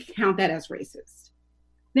 We would count that as racist.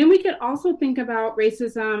 Then we could also think about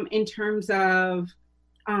racism in terms of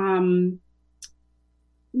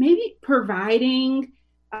maybe providing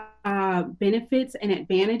benefits and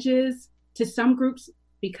advantages to some groups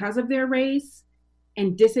because of their race,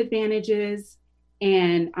 and disadvantages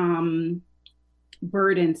and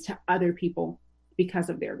burdens to other people because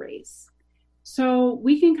of their race. So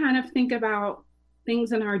we can kind of think about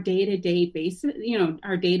things in our day-to-day basis,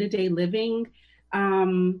 our day-to-day living,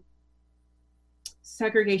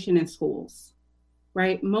 segregation in schools,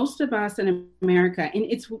 right? Most of us in America, and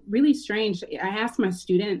it's really strange. I asked my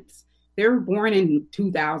students, they were born in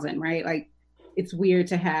 2000, right? Like, it's weird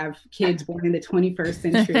to have kids born in the 21st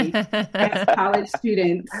century as college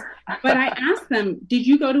students. But I asked them, did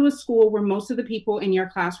you go to a school where most of the people in your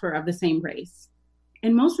class were of the same race?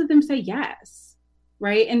 And most of them say yes,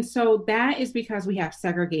 right? And so that is because we have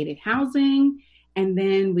segregated housing, and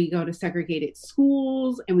then we go to segregated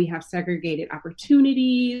schools, and we have segregated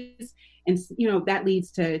opportunities. And, that leads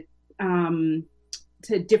to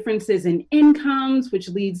differences in incomes, which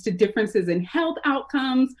leads to differences in health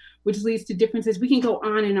outcomes, which leads to differences. We can go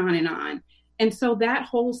on and on and on. And so that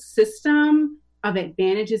whole system of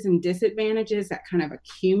advantages and disadvantages that kind of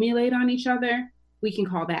accumulate on each other, we can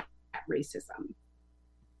call that racism.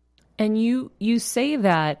 And you say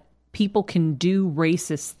that people can do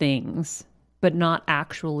racist things, but not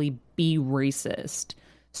actually be racist.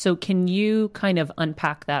 So can you kind of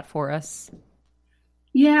unpack that for us?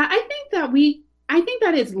 Yeah, I think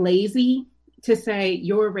that it's lazy to say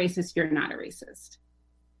you're a racist, you're not a racist.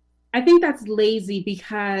 I think that's lazy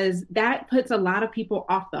because that puts a lot of people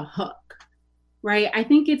off the hook, right? I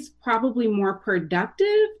think it's probably more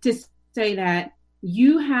productive to say that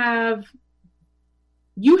you have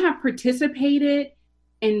participated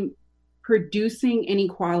in producing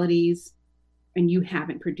inequalities and you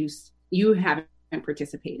haven't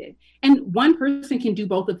participated. And one person can do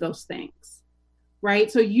both of those things.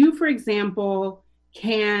 right? So you, for example,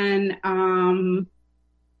 can,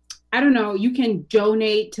 I don't know, you can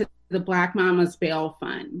donate to the Black Mamas Bail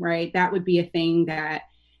Fund, right? That would be a thing that,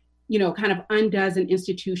 you know, kind of undoes an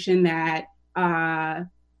institution that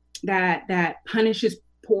that punishes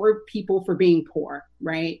poor people for being poor,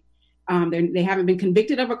 right? They haven't been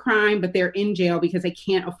convicted of a crime, but they're in jail because they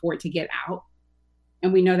can't afford to get out.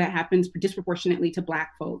 And we know that happens disproportionately to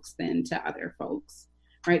Black folks than to other folks,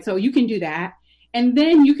 right? So you can do that. And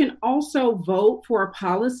then you can also vote for a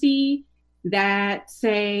policy that,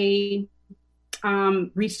 say,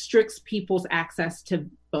 restricts people's access to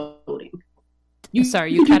voting.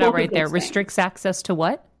 You cut out right there. Restricts access to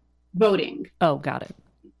what? Voting. Oh, got it.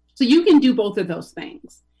 So you can do both of those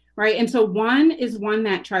things, right? And so one is one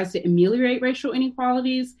that tries to ameliorate racial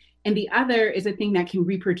inequalities, and the other is a thing that can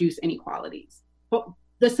reproduce inequalities. But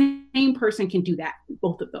the same person can do that,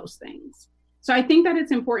 both of those things. So I think that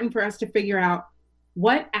it's important for us to figure out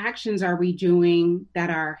what actions are we doing that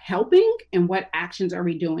are helping and what actions are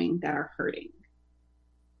we doing that are hurting.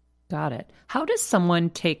 Got it. How does someone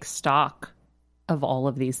take stock of all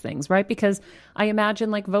of these things, right? Because I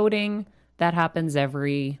imagine like voting, that happens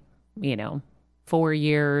every, 4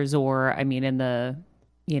 years, or I mean, in the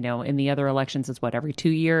other elections, it's every 2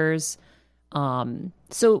 years.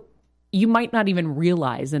 So you might not even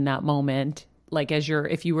realize in that moment, like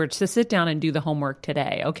if you were to sit down and do the homework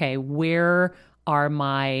today, okay, where are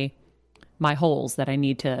my holes that I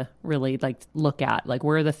need to really look at? Like,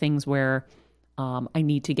 where are the things where I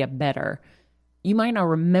need to get better? You might not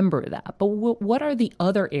remember that, but what are the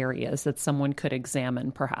other areas that someone could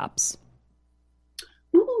examine, perhaps?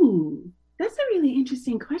 Ooh, that's a really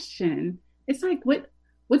interesting question. It's like,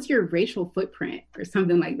 what's your racial footprint or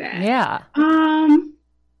something like that? Yeah.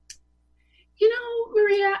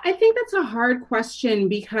 Maria, I think that's a hard question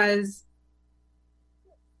because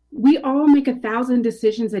we all make 1,000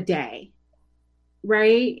 decisions a day,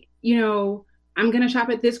 right? I'm going to shop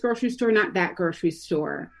at this grocery store, not that grocery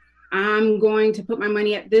store. I'm going to put my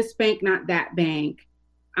money at this bank, not that bank.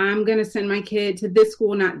 I'm going to send my kid to this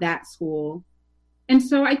school, not that school. And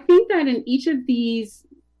so I think that in each of these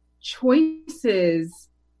choices,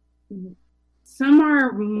 some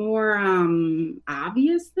are more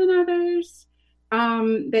obvious than others,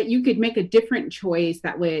 that you could make a different choice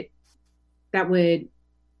that would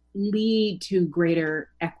lead to greater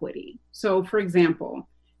equity. So, for example,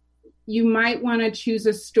 you might want to choose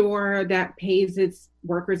a store that pays its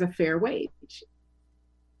workers a fair wage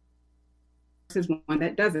versus one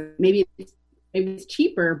that doesn't. Maybe it's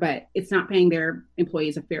cheaper, but it's not paying their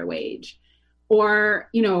employees a fair wage. Or,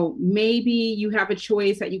 maybe you have a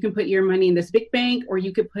choice that you can put your money in this big bank, or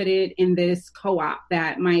you could put it in this co-op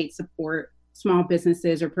that might support small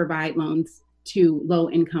businesses or provide loans to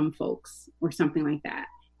low-income folks or something like that.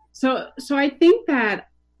 So I think that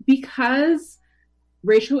because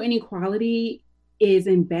racial inequality is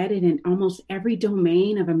embedded in almost every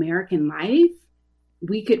domain of American life,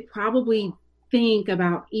 we could probably think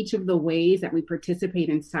about each of the ways that we participate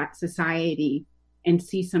in society and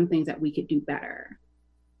see some things that we could do better.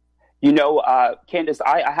 Candace,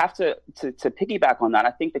 I have to piggyback on that.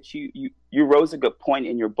 I think that you rose a good point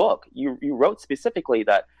in your book. You wrote specifically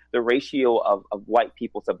that the ratio of white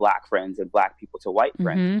people to Black friends and Black people to white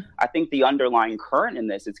friends. I think the underlying current in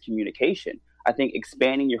this is communication. I think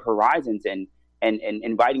expanding your horizons and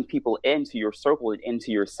inviting people into your circle and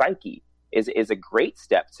into your psyche is a great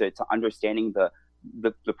step to understanding the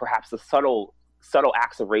perhaps the subtle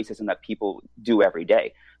acts of racism that people do every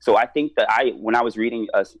day. So I think that when I was reading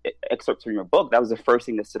excerpts from your book, that was the first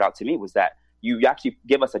thing that stood out to me, was that you actually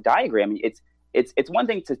give us a diagram. It's one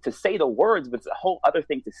thing to say the words, but it's a whole other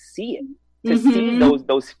thing to see it, to see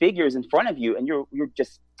those figures in front of you, and you're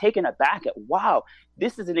just taken aback at, wow,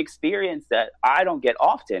 this is an experience that I don't get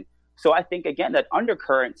often. So I think, again, that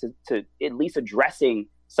undercurrent to at least addressing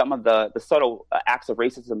some of the subtle acts of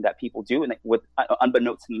racism that people do, and with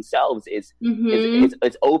unbeknownst to themselves, is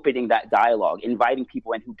opening that dialogue, inviting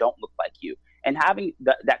people in who don't look like you, and having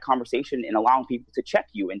that conversation and allowing people to check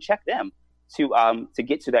you and check them to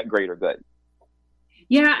get to that greater good.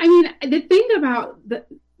 Yeah, I mean, the thing about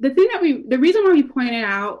the reason why we pointed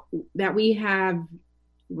out that we have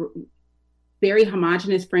very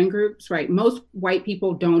homogenous friend groups, right? Most white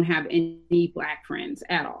people don't have any Black friends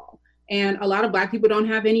at all. And a lot of Black people don't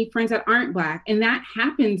have any friends that aren't Black. And that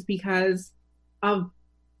happens because of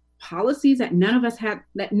policies that none of us,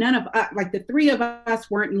 like the three of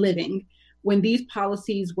us weren't living when these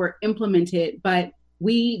policies were implemented, but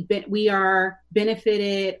we are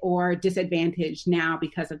benefited or disadvantaged now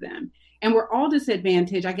because of them. And we're all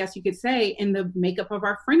disadvantaged, I guess you could say, in the makeup of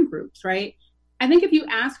our friend groups, right? I think if you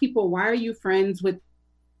ask people, why are all your friends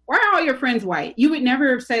white? You would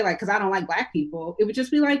never say like, because I don't like Black people. It would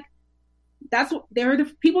just be like, they're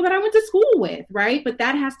the people that I went to school with, right? But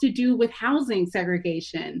that has to do with housing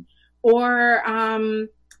segregation, or and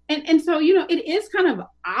so it is kind of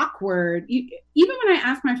awkward. Even when I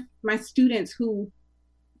ask my students who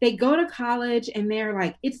they go to college and they're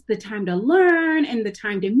like, it's the time to learn and the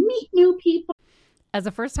time to meet new people. As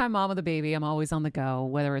a first-time mom with a baby, I'm always on the go,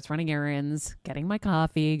 whether it's running errands, getting my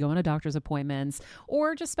coffee, going to doctor's appointments,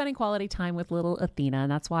 or just spending quality time with little Athena.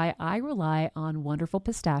 And that's why I rely on Wonderful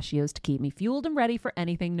Pistachios to keep me fueled and ready for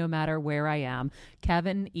anything, no matter where I am.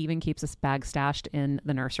 Kevin even keeps a bag stashed in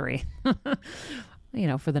the nursery.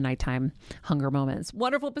 For the nighttime hunger moments.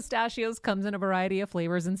 Wonderful Pistachios comes in a variety of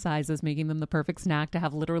flavors and sizes, making them the perfect snack to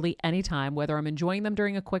have literally any time, whether I'm enjoying them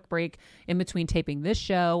during a quick break in between taping this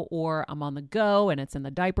show, or I'm on the go and it's in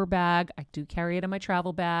the diaper bag. I do carry it in my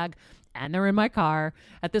travel bag, and they're in my car.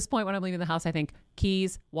 At this point, when I'm leaving the house, I think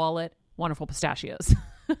keys, wallet, Wonderful Pistachios.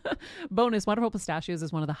 Bonus, Wonderful Pistachios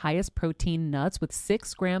is one of the highest protein nuts with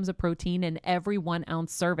 6 grams of protein in every 1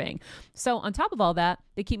 ounce serving. So on top of all that,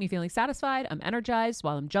 they keep me feeling satisfied. I'm energized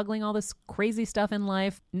while I'm juggling all this crazy stuff in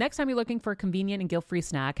life. Next time you're looking for a convenient and guilt-free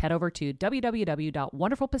snack, head over to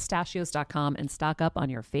www.wonderfulpistachios.com and stock up on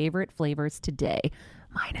your favorite flavors today,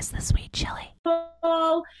 minus the sweet chili.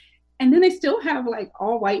 And then they still have like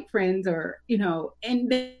all white friends, or,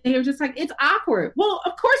 and they're just like, it's awkward. Well,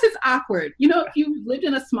 of course it's awkward. If you lived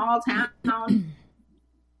in a small town,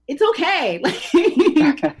 it's okay.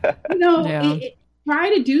 Try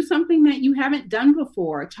to do something that you haven't done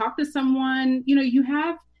before. Talk to someone, you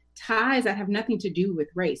have ties that have nothing to do with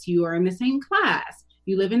race. You are in the same class.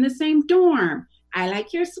 You live in the same dorm. I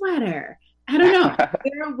like your sweater. I don't know.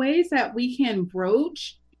 There are ways that we can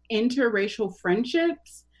broach interracial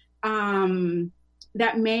friendships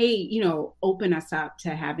that may, open us up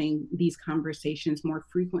to having these conversations more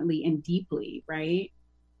frequently and deeply, right?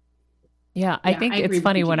 Yeah, I think it's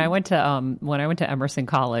funny when I went to Emerson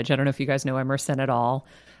College. I don't know if you guys know Emerson at all,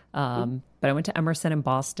 but I went to Emerson in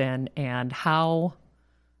Boston, and how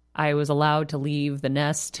I was allowed to leave the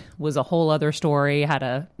nest was a whole other story.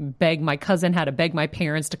 My cousin had to beg my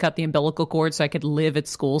parents to cut the umbilical cord so I could live at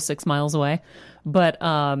school 6 miles away. But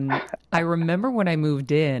I remember when I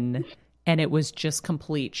moved in, and it was just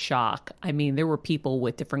complete shock. I mean, there were people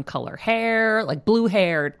with different color hair, like blue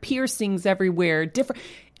hair, piercings everywhere,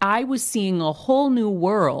 I was seeing a whole new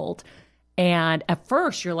world. And at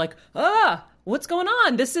first you're like, what's going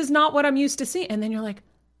on? This is not what I'm used to seeing. And then you're like,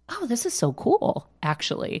 oh, this is so cool,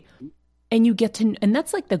 actually. And you get to, and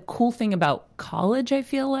that's like the cool thing about college, I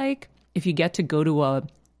feel like. If you get to go to a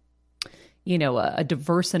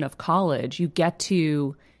diverse enough college, you get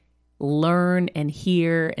to learn and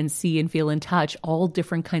hear and see and feel and touch all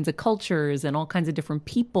different kinds of cultures and all kinds of different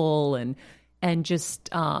people, and just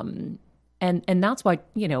and that's why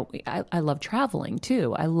I love traveling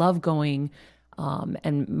too. I love going,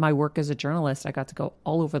 and my work as a journalist, I got to go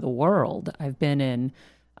all over the world. I've been in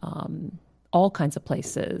all kinds of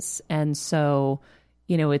places, and so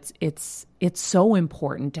it's so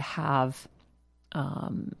important to have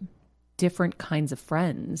different kinds of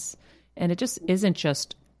friends, and it just isn't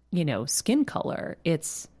just skin color.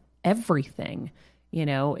 It's everything.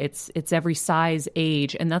 It's every size,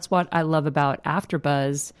 age. And that's what I love about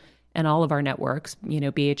AfterBuzz and all of our networks,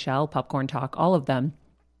 BHL, Popcorn Talk, all of them,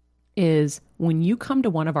 is when you come to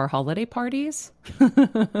one of our holiday parties,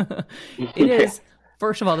 it is,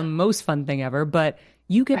 first of all, the most fun thing ever, but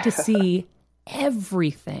you get to see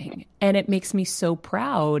everything. And it makes me so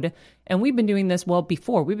proud. And we've been doing this, we've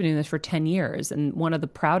been doing this for 10 years. And one of the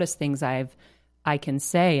proudest things I can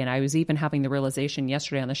say, and I was even having the realization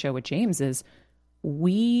yesterday on the show with James, is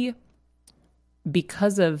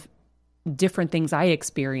because of different things I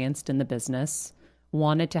experienced in the business,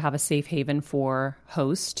 wanted to have a safe haven for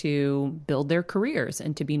hosts to build their careers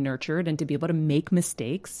and to be nurtured and to be able to make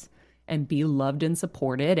mistakes and be loved and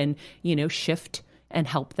supported and, shift and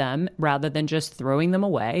help them rather than just throwing them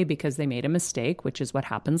away because they made a mistake, which is what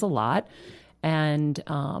happens a lot. And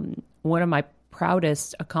one of my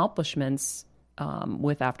proudest accomplishments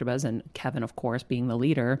with AfterBuzz, and Kevin, of course, being the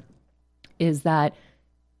leader, is that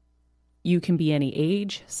you can be any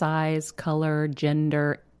age, size, color,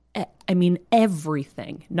 gender,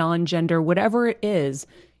 everything, non-gender, whatever it is,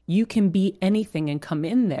 you can be anything and come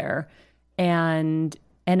in there. And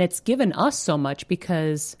it's given us so much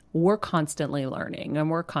because we're constantly learning and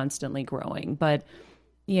we're constantly growing. But,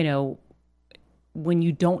 when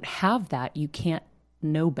you don't have that, you can't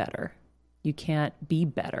know better. You can't be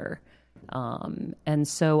better. And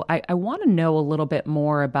so I want to know a little bit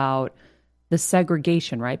more about the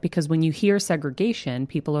segregation, right? Because when you hear segregation,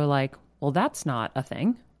 people are like, well, that's not a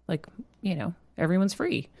thing. Like, everyone's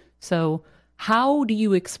free. So how do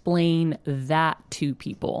you explain that to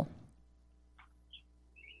people?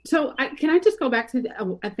 So can I just go back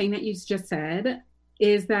to a thing that you just said,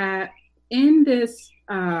 is that in this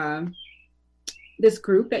this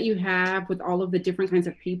group that you have with all of the different kinds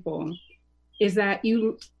of people, is that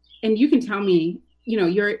you can tell me,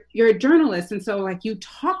 you're a journalist, and so like you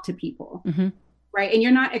talk to people, mm-hmm. right? And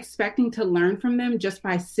you're not expecting to learn from them just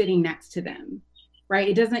by sitting next to them, right?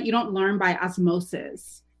 You don't learn by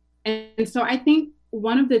osmosis. And so I think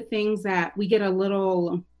one of the things that we get a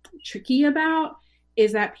little tricky about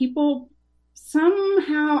is that people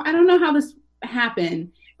somehow, I don't know how this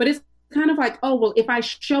happened, but it's kind of like, oh, well, if I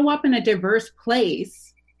show up in a diverse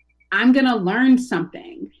place, I'm going to learn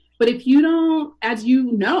something. But if you don't, as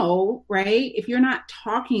you know, right, if you're not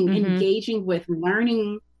talking, mm-hmm. engaging with,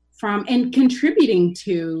 learning from, and contributing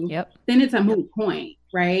to, yep. then it's a moot point,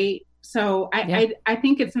 right? So I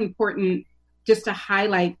think it's important just to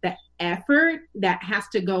highlight the effort that has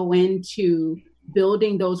to go into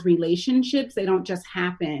building those relationships. They don't just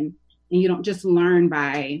happen, and you don't just learn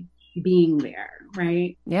by being there,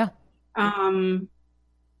 right? Yeah. So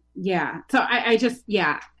I just,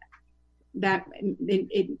 that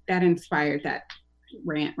inspired that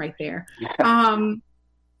rant right there.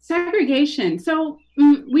 Segregation. So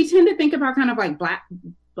we tend to think about kind of like black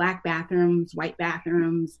bathrooms, white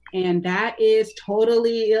bathrooms, and that is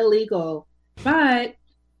totally illegal. But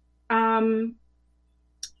there are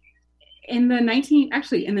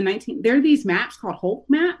these maps called HOLC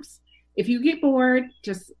maps. If you get bored,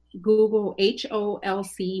 just Google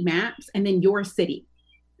HOLC maps and then your city.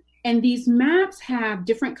 And these maps have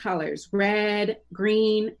different colors: red,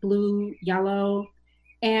 green, blue, yellow.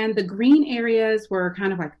 And the green areas were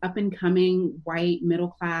kind of like up and coming white middle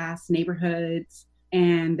class neighborhoods.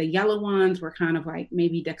 And the yellow ones were kind of like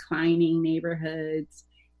maybe declining neighborhoods.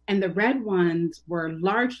 And the red ones were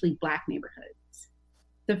largely Black neighborhoods.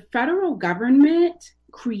 The federal government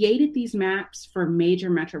created these maps for major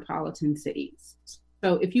metropolitan cities.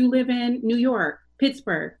 So if you live in New York,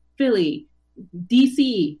 Pittsburgh, Philly,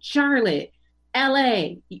 DC, Charlotte,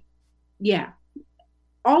 LA,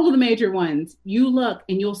 all of the major ones, you look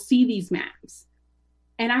and you'll see these maps.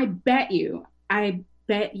 And I bet you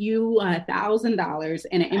 $1,000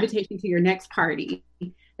 and an invitation to your next party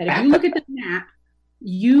that if you look at the map,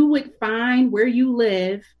 you would find where you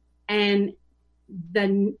live, and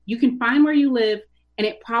then you can find where you live, and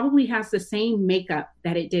it probably has the same makeup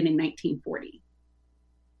that it did in 1940.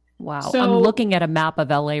 Wow. So, I'm looking at a map of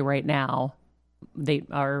LA right now.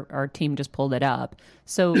 Our team just pulled it up.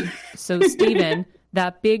 So Stephen,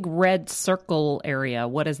 that big red circle area,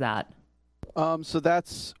 what is that? So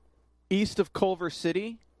that's east of Culver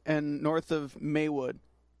City and north of Maywood.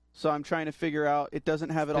 So I'm trying to figure out, it doesn't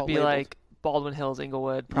have it all labeled. It'd be like Baldwin Hills,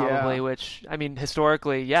 Inglewood, probably, which, I mean,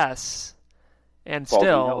 historically, yes. And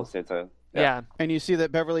Baldwin still, Hills, yeah. And you see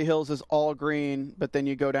that Beverly Hills is all green, but then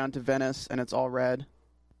you go down to Venice and it's all red.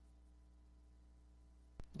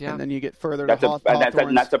 Yeah. And then you get further to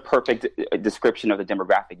Hawthorne. That's a perfect description of the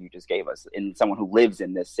demographic you just gave us, in someone who lives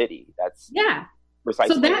in this city. That's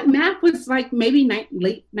precisely. So that map was like maybe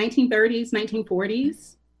late 1930s,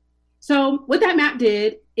 1940s. So what that map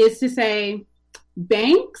did is to say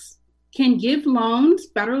banks can give loans,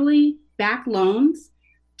 federally backed loans,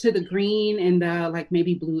 to the green and the like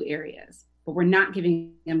maybe blue areas, but we're not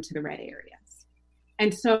giving them to the red areas.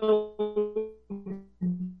 And so,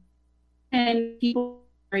 and people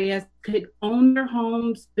areas could own their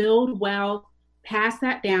homes, build wealth, pass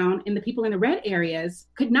that down, and the people in the red areas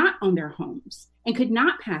could not own their homes and could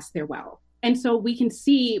not pass their wealth. And so we can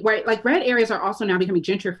see, right, like red areas are also now becoming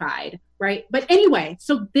gentrified, right? But anyway,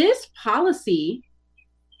 so this policy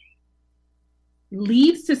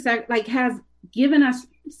leads to, has given us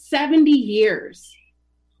 70 years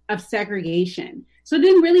of segregation. So it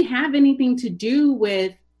didn't really have anything to do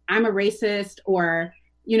with I'm a racist or,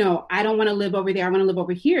 I don't want to live over there, I want to live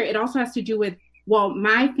over here. It also has to do with, well,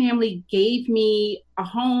 my family gave me a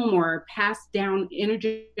home or passed down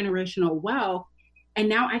intergenerational wealth, and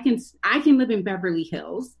now I can live in Beverly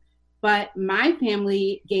Hills, but my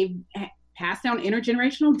family passed down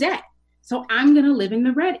intergenerational debt. So I'm going to live in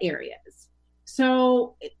the red areas.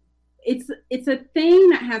 So it's a thing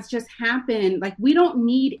that has just happened. Like, we don't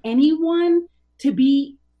need anyone to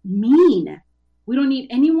be mean. We don't need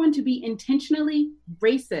anyone to be intentionally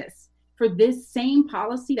racist for this same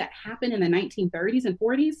policy that happened in the 1930s and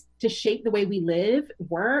 40s to shape the way we live,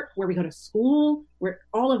 work, where we go to school, where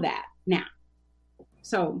all of that now.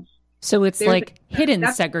 So So it's like hidden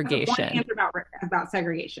that's segregation. One answer about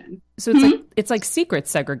segregation. So it's like secret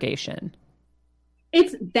segregation.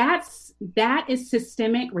 That is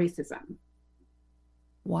systemic racism.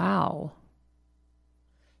 Wow.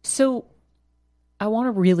 So I want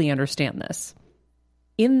to really understand this.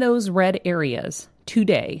 In those red areas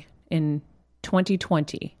today in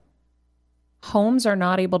 2020, homes are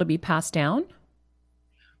not able to be passed down?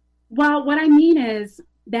 Well, what I mean is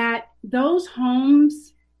that those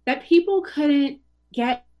homes, that people couldn't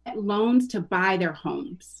get loans to buy their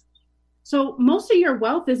homes. So most of your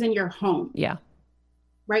wealth is in your home. Yeah.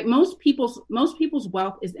 Right? Most people's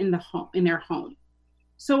wealth is in their home.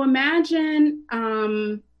 So imagine,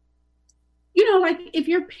 like if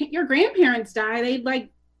your grandparents die, they'd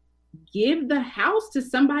like give the house to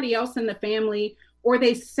somebody else in the family, or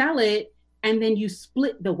they sell it and then you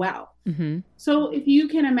split the wealth. Mm-hmm. So if you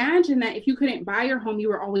can imagine that if you couldn't buy your home, you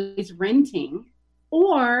were always renting,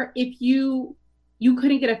 or if you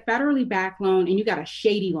couldn't get a federally backed loan and you got a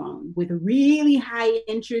shady loan with really high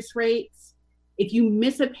interest rates, if you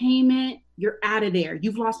miss a payment, you're out of there.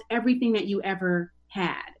 You've lost everything that you ever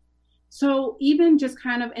had. So even just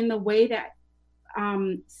kind of in the way that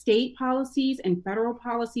state policies and federal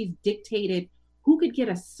policies dictated who could get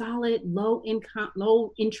a solid low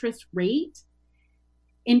interest rate,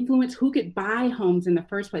 influence who could buy homes in the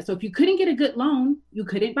first place. So if you couldn't get a good loan, you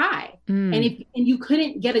couldn't buy. And you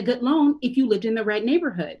couldn't get a good loan if you lived in the red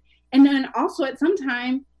neighborhood. And then also at some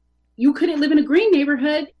time, you couldn't live in a green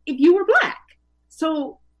neighborhood if you were Black.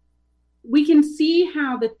 So we can see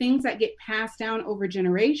how the things that get passed down over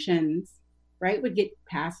generations, right, would get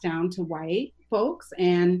passed down to white folks,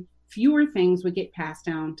 and fewer things would get passed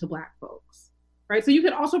down to Black folks, right? So you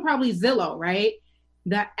could also probably Zillow, right?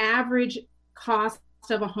 The average cost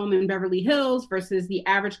of a home in Beverly Hills versus the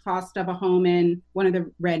average cost of a home in one of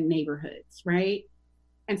the red neighborhoods, right?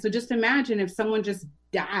 And so just imagine if someone just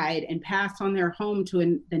died and passed on their home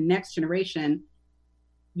to the next generation,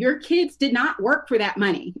 your kids did not work for that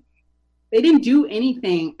money. They didn't do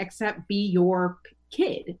anything except be your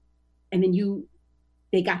kid. And then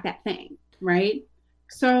they got that thing, right?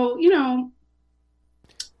 So,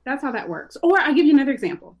 that's how that works. Or I'll give you another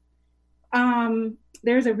example.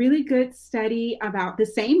 There's a really good study about the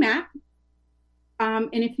same map. And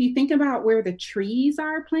if you think about where the trees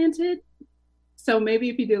are planted, so maybe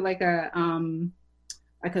if you do like a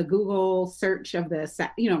Google search of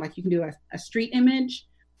like you can do a street image,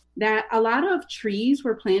 that a lot of trees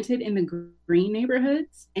were planted in the green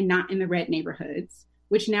neighborhoods and not in the red neighborhoods,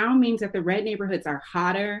 which now means that the red neighborhoods are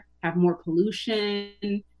hotter, have more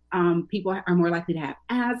pollution, people are more likely to have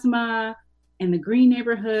asthma, and the green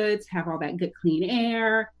neighborhoods have all that good clean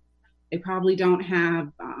air. They probably don't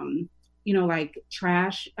have, like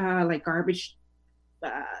trash, like garbage,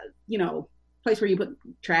 place where you put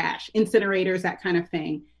trash, incinerators, that kind of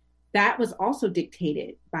thing. That was also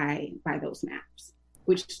dictated by those maps,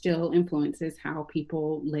 which still influences how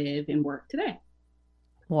people live and work today.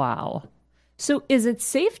 Wow. So is it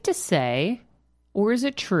safe to say, or is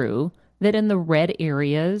it true, that in the red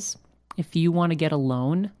areas, if you want to get a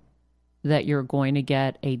loan, that you're going to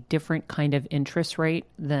get a different kind of interest rate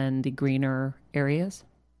than the greener areas?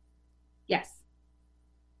 Yes.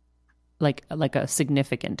 Like a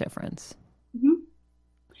significant difference? Mm-hmm.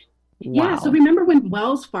 Wow. Yeah. So remember when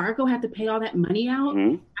Wells Fargo had to pay all that money out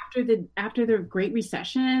Mm-hmm. after the Great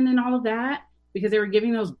Recession and all of that, because they were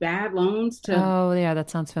giving those bad loans to... Oh, yeah,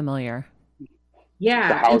 that sounds familiar.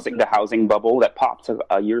 Yeah. The housing bubble that popped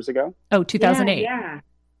years ago. Oh, 2008. Yeah.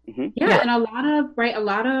 Mm-hmm. Yeah. And a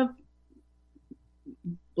lot of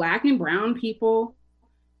Black and brown people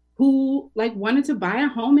who like wanted to buy a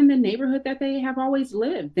home in the neighborhood that they have always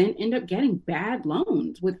lived, then end up getting bad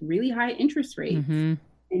loans with really high interest rates and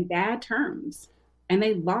bad terms. And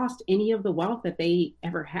they lost any of the wealth that they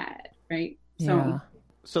ever had, right? Yeah.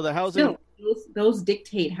 So the housing... Still, those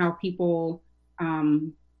dictate how people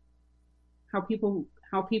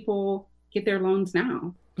get their loans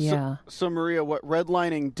now. Yeah. So Maria, what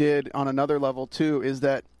redlining did on another level too is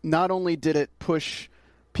that not only did it push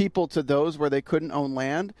people to those where they couldn't own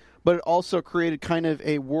land, but it also created kind of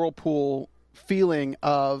a whirlpool feeling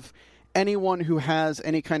of anyone who has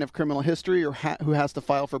any kind of criminal history or who has to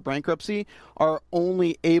file for bankruptcy are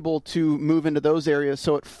only able to move into those areas.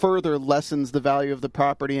 So it further lessens the value of the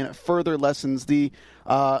property, and it further lessens the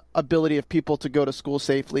ability of people to go to school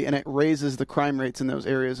safely, and it raises the crime rates in those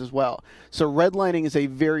areas as well. So redlining is a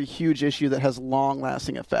very huge issue that has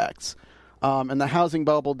long-lasting effects. And the housing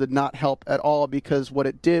bubble did not help at all, because what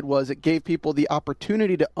it did was it gave people the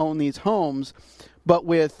opportunity to own these homes, but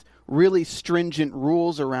with really stringent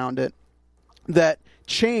rules around it that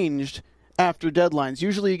changed after deadlines.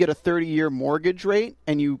 Usually you get a 30-year mortgage rate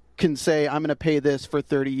and you can say, I'm going to pay this for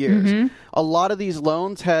 30 years. A lot of these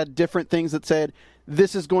loans had different things that said,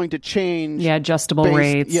 this is going to change. Yeah, adjustable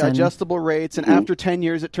rates. Yeah, adjustable rates. And after 10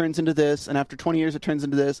 years, it turns into this. And after 20 years, it turns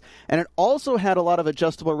into this. And it also had a lot of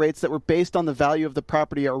adjustable rates that were based on the value of the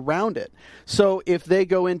property around it. So if they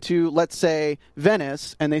go into, let's say,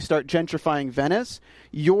 Venice, and they start gentrifying Venice,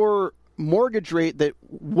 your mortgage rate that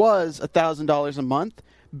was $1,000 a month,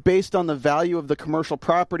 based on the value of the commercial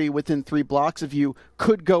property within 3 blocks of you,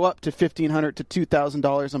 could go up to $1,500 to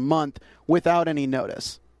 $2,000 a month without any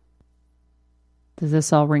notice. Does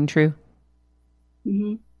this all ring true?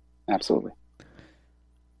 Absolutely.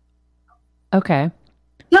 Okay.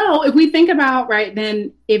 So if we think about, right,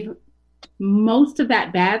 then if most of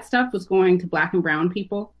that bad stuff was going to Black and brown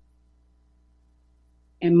people,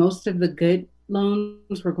 and most of the good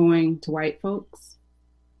loans were going to white folks,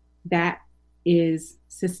 that is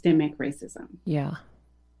systemic racism. Yeah.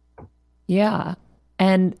 Yeah.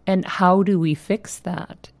 And how do we fix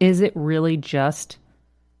that? Is it really just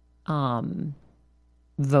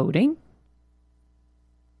voting?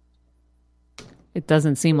 It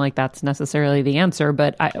doesn't seem like that's necessarily the answer,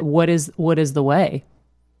 but what is the way?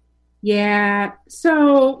 Yeah.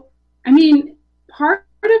 So, I mean, part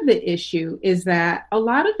of the issue is that a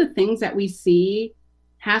lot of the things that we see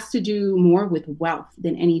has to do more with wealth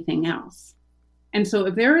than anything else. And so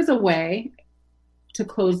if there is a way to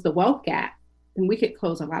close the wealth gap, then we could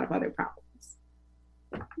close a lot of other problems.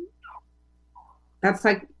 That's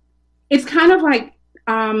like, it's kind of like,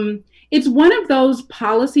 it's one of those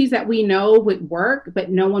policies that we know would work,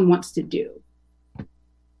 but no one wants to do.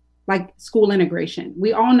 Like school integration.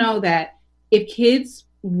 We all know that if kids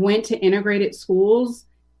went to integrated schools,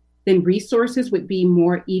 then resources would be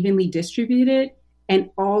more evenly distributed and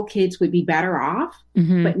all kids would be better off,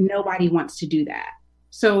 but nobody wants to do that.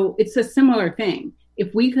 So it's a similar thing.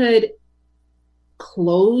 If we could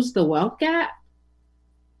close the wealth gap,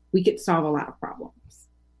 we could solve a lot of problems.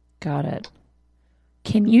 Got it.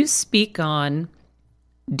 Can you speak on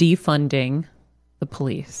defunding the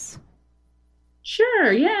police?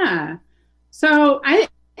 Sure, yeah. So I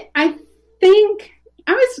think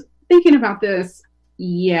I was thinking about this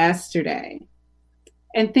yesterday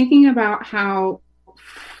and thinking about how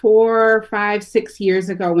 4, 5, 6 years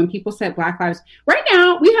ago when people said Black Lives, right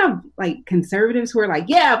now we have like conservatives who are like,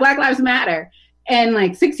 yeah, Black Lives Matter. And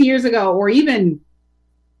like 6 years ago, or even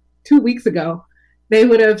 2 weeks ago, they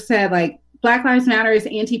would have said like, Black Lives Matter is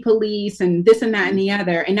anti-police and this and that and the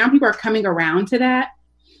other. And now people are coming around to that,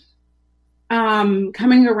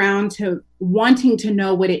 coming around to wanting to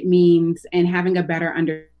know what it means and having a better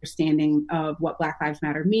understanding of what Black Lives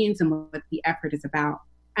Matter means and what the effort is about.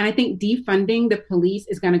 And I think defunding the police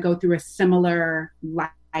is going to go through a similar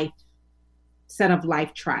set of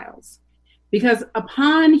life trials. Because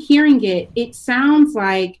upon hearing it, it sounds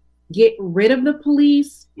like get rid of the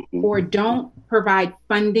police or don't provide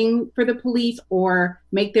funding for the police or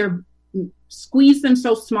squeeze them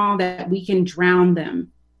so small that we can drown them.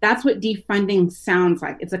 That's what defunding sounds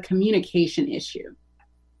like. It's a communication issue.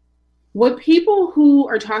 What people who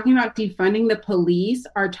are talking about defunding the police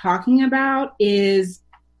are talking about is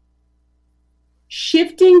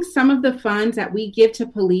shifting some of the funds that we give to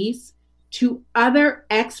police to other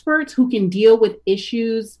experts who can deal with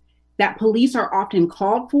issues that police are often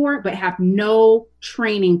called for, but have no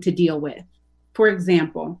training to deal with. For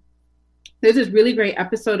example, there's this really great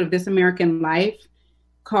episode of This American Life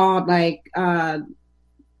called like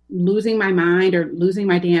Losing My Mind or Losing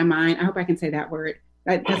My Damn Mind. I hope I can say that word.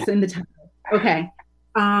 That's in the title. Okay.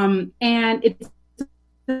 And it's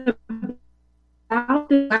about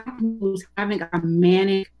the Black who's having a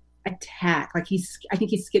manic attack. Like I think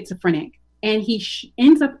he's schizophrenic. And he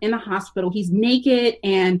ends up in the hospital. He's naked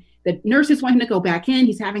and the nurses want him to go back in.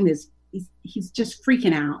 He's having he's just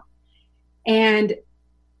freaking out. And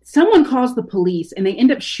someone calls the police and they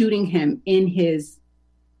end up shooting him in his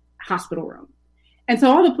hospital room. And so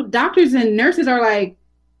all the doctors and nurses are like,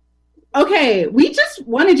 okay, we just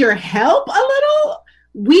wanted your help a little.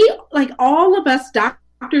 We, like all of us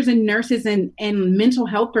doctors and nurses and mental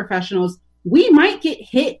health professionals, we might get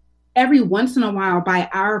hit every once in a while by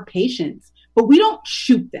our patients, but we don't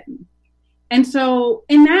shoot them. And so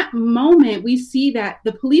in that moment, we see that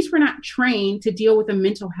the police were not trained to deal with a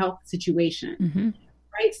mental health situation,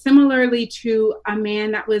 right? Similarly to a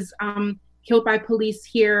man that was killed by police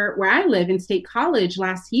here where I live in State College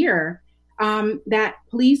last year, that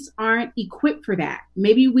police aren't equipped for that.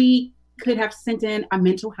 Maybe we could have sent in a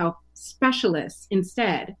mental health specialist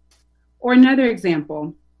instead. Or another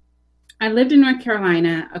example, I lived in North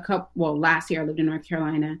Carolina last year I lived in North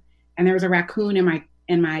Carolina, and there was a raccoon in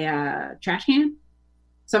in my trash can.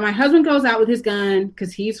 So my husband goes out with his gun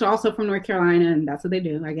because he's also from North Carolina, and that's what they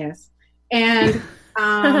do, I guess. And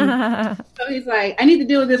so he's like, I need to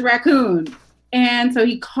deal with this raccoon. And so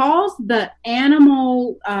he calls the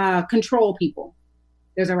animal control people.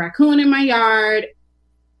 There's a raccoon in my yard.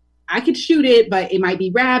 I could shoot it, but it might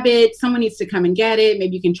be rabid. Someone needs to come and get it.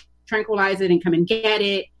 Maybe you can tranquilize it and come and get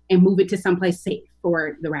it and move it to someplace safe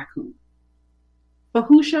for the raccoon. But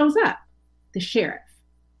who shows up? The sheriff.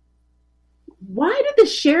 Why did the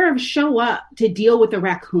sheriff show up to deal with the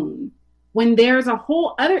raccoon when there's a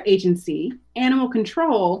whole other agency, animal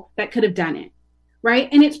control, that could have done it, right?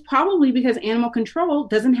 And it's probably because animal control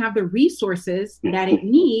doesn't have the resources that it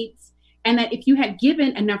needs, and that if you had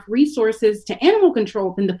given enough resources to animal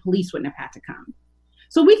control, then the police wouldn't have had to come.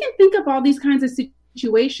 So we can think of all these kinds of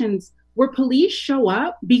situations where police show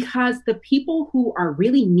up because the people who are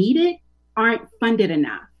really needed aren't funded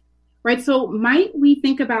enough, right? So might we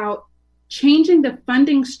think about changing the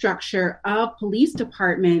funding structure of police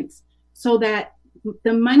departments so that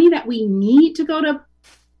the money that we need to go to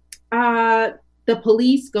the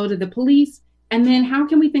police, go to the police? And then how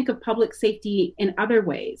can we think of public safety in other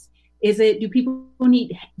ways? Do people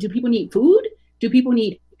need food? Do people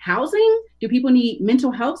need housing? Do people need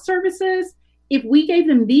mental health services? If we gave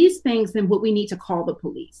them these things, then what we need to call the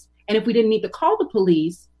police. And if we didn't need to call the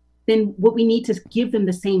police, then what we need to give them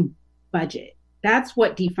the same budget. That's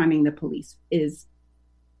what defunding the police is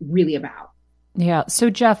really about. Yeah. So,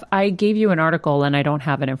 Jeff, I gave you an article and I don't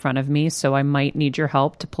have it in front of me, so I might need your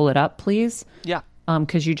help to pull it up, please. Yeah.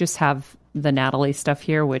 Because you just have the Natalie stuff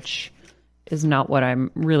here, which is not what I'm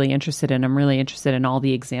really interested in. I'm really interested in all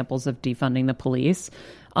the examples of defunding the police.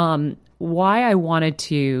 Why I wanted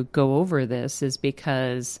to go over this is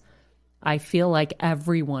because I feel like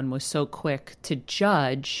everyone was so quick to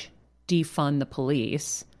judge defund the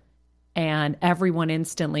police. And everyone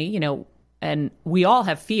instantly, and we all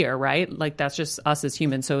have fear, right? Like, that's just us as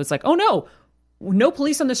humans. So it's like, oh no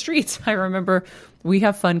police on the streets. I remember we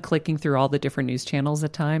have fun clicking through all the different news channels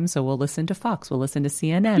at times. So we'll listen to Fox, we'll listen to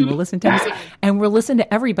CNN, we'll listen to NBC, and we'll listen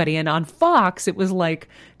to everybody. And on Fox, it was like,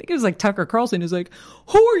 I think it was like Tucker Carlson is like,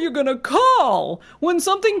 who are you going to call when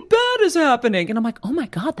something bad is happening? And I'm like, oh my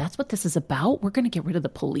God, that's what this is about? We're going to get rid of the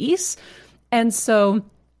police? And so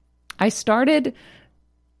I started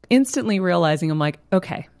instantly realizing, I'm like,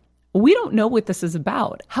 okay, we don't know what this is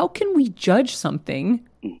about. How can we judge something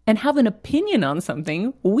and have an opinion on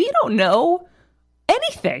something? We don't know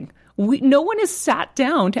anything. No one has sat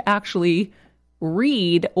down to actually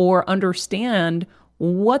read or understand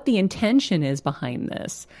what the intention is behind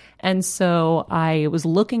this. And so I was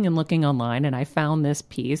looking and looking online, and I found this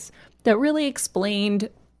piece that really explained,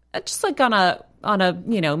 just like on a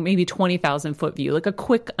maybe 20,000 foot view, like a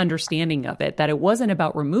quick understanding of it, that it wasn't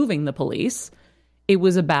about removing the police. It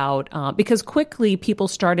was about, because quickly people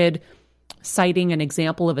started citing an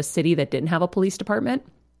example of a city that didn't have a police department,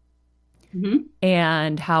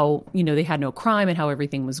 and how, they had no crime and how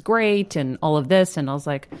everything was great and all of this. And I was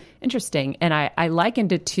like, interesting. And I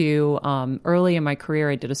likened it to, early in my career,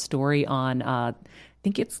 I did a story on, I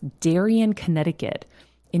think it's Darien, Connecticut.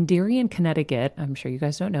 In Darien, Connecticut, I'm sure you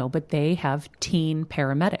guys don't know, but they have teen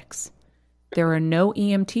paramedics. There are no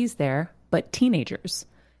EMTs there, but teenagers.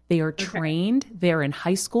 They are trained. They're in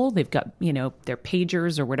high school. They've got, their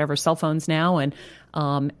pagers or whatever, cell phones now.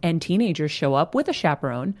 And teenagers show up with a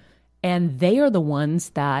chaperone, and they are the ones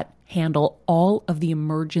that handle all of the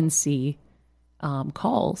emergency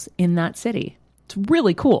calls in that city. It's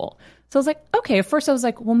really cool. So I was like, okay, at first I was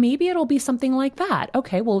like, well, maybe it'll be something like that.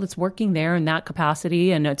 Okay, well, it's working there in that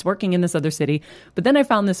capacity and it's working in this other city. But then I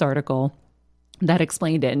found this article that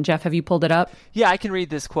explained it. And Jeff, have you pulled it up? Yeah, I can read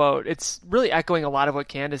this quote. It's really echoing a lot of what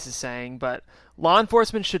Candace is saying, but law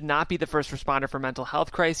enforcement should not be the first responder for mental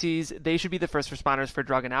health crises. They should be the first responders for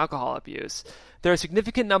drug and alcohol abuse. There are a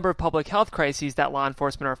significant number of public health crises that law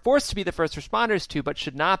enforcement are forced to be the first responders to, but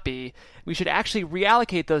should not be. We should actually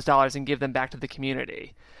reallocate those dollars and give them back to the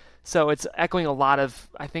community. So it's echoing a lot of,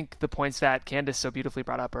 I think, the points that Candace so beautifully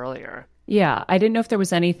brought up earlier. Yeah, I didn't know if there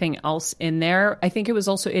was anything else in there. I think it was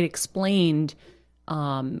also, it explained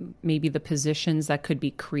maybe the positions that could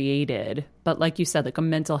be created. But like you said, like a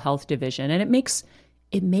mental health division. And it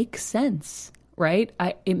makes sense, right?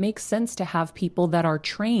 It makes sense to have people that are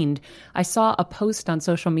trained. I saw a post on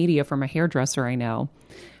social media from a hairdresser I know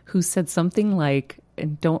who said something like,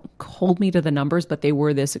 and don't hold me to the numbers, but they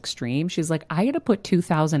were this extreme. She's like, I had to put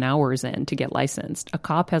 2,000 hours in to get licensed. A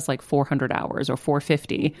cop has like 400 hours or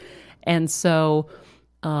 450. And so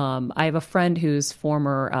I have a friend who's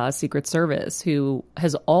former Secret Service who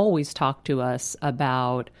has always talked to us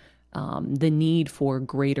about the need for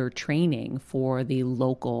greater training for the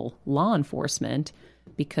local law enforcement,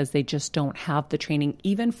 because they just don't have the training,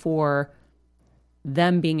 even for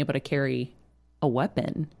them being able to carry a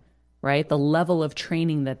weapon, right? The level of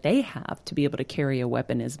training that they have to be able to carry a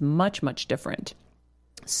weapon is much, much different.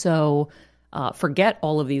 So forget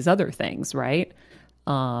all of these other things, right?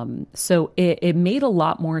 So it made a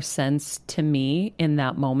lot more sense to me in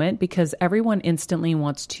that moment, because everyone instantly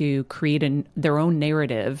wants to create their own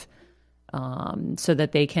narrative so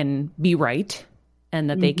that they can be right and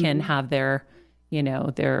that they can have their,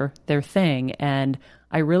 their thing. And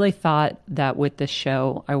I really thought that with this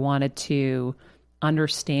show, I wanted to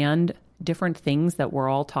understand different things that we're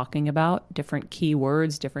all talking about, different key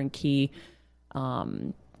words, different key,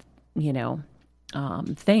 things,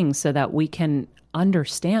 so that we can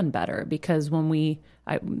understand better. Because when we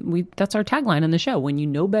that's our tagline on the show: when you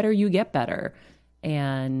know better, you get better.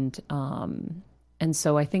 And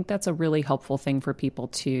so I think that's a really helpful thing for people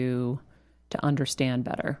to understand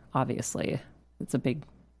better. Obviously, it's a big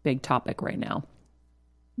topic right now.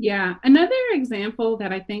 Yeah. Another example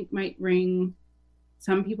that I think might ring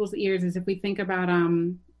some people's ears is if we think about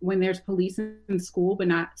when there's police in school, but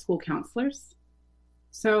not school counselors.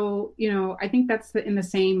 So, I think that's in the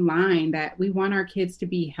same line, that we want our kids to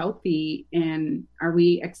be healthy. And are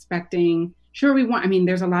we expecting,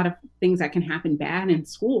 there's a lot of things that can happen bad in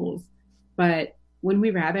schools, but wouldn't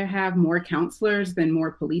we rather have more counselors than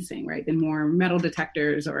more policing, right? Than more metal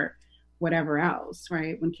detectors or whatever else,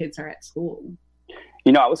 right? When kids are at school.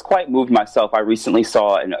 I was quite moved myself. I recently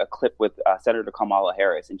saw a clip with Senator Kamala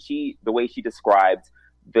Harris, and the way she described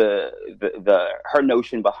her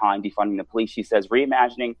notion behind defunding the police. She says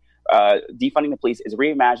defunding the police is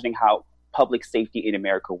reimagining how public safety in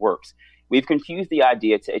America works. We've confused the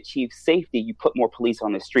idea to achieve safety, you put more police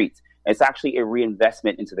on the streets. It's actually a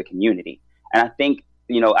reinvestment into the community. And I think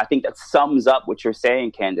that sums up what you're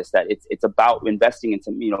saying, Candace, that it's about investing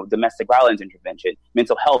into, domestic violence intervention,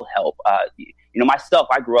 mental health help. Myself,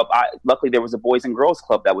 I grew up, luckily there was a Boys and Girls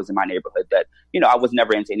Club that was in my neighborhood that, I was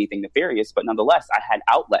never into anything nefarious, but nonetheless, I had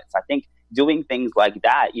outlets. I think doing things like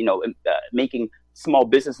that, making small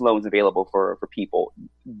business loans available for people,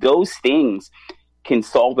 those things can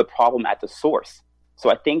solve the problem at the source.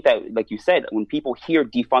 So I think that, like you said, when people hear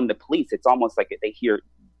defund the police, it's almost like they hear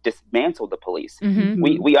dismantle the police.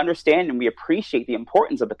 Mm-hmm. We understand and we appreciate the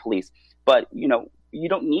importance of the police, but you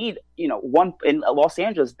don't need one. In Los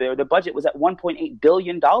Angeles, the budget was at $1.8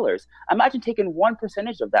 billion. Imagine taking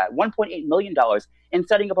 1% of that, $1.8 million, and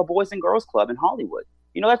setting up a Boys and Girls Club in Hollywood.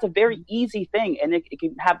 That's a very easy thing, and it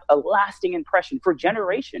can have a lasting impression for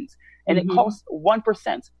generations. And it costs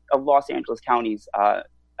 1% of Los Angeles County's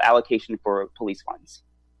allocation for police funds.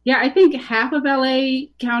 Yeah, I think half of LA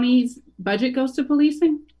County's budget goes to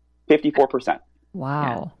policing. 54%.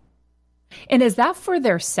 Wow. Yeah. And is that for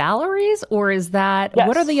their salaries, or is that, yes.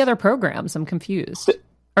 What are the other programs? I'm confused.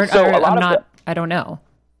 I don't know.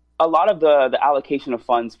 A lot of the allocation of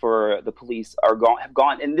funds for the police have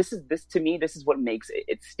gone. And this to me, this is what makes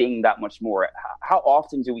it sting that much more. How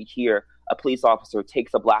often do we hear a police officer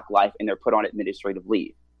takes a Black life and they're put on administrative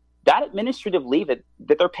leave? That administrative leave that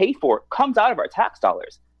they're paid for comes out of our tax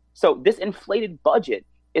dollars. So this inflated budget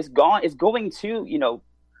is going to,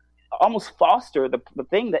 almost foster the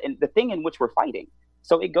thing in which we're fighting.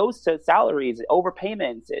 So it goes to salaries,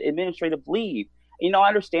 overpayments, administrative leave. I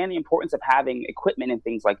understand the importance of having equipment and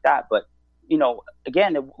things like that, but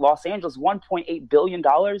again, Los Angeles, $1.8 billion,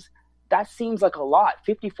 that seems like a lot.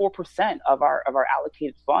 54% of our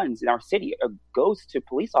allocated funds in our city goes to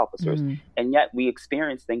police officers, and yet we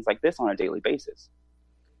experience things like this on a daily basis.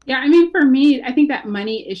 Yeah, for me, I think that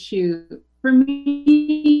money issue, for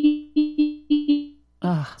me,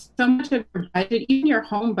 so much of your budget, even your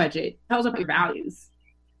home budget, tells about your values,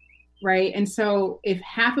 right? And so if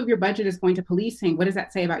half of your budget is going to policing, what does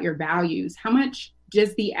that say about your values? How much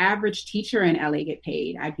does the average teacher in LA get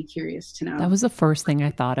paid? I'd be curious to know. That was the first thing I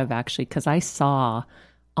thought of, actually, because I saw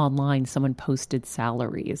online someone posted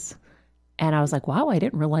salaries, and I was like, wow, I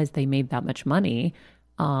didn't realize they made that much money.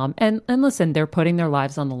 And listen, they're putting their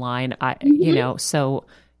lives on the line. So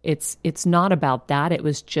it's not about that. It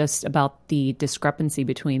was just about the discrepancy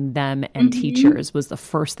between them and teachers was the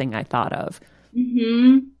first thing I thought of.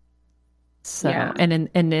 So, yeah. And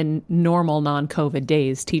in normal non-COVID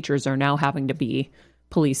days, teachers are now having to be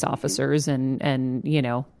police officers and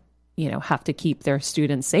have to keep their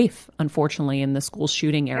students safe, unfortunately, in the school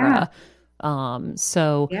shooting era.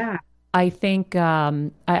 Yeah. I think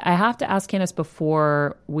I have to ask Candace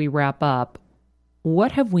before we wrap up,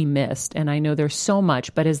 what have we missed? And I know there's so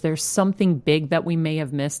much, but is there something big that we may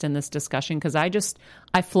have missed in this discussion? Because I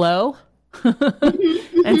flow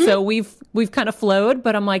And so we've kind of flowed,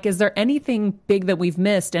 but I'm like, is there anything big that we've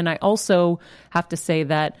missed? And I also have to say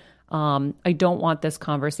that I don't want this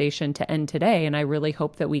conversation to end today. And I really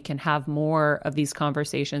hope that we can have more of these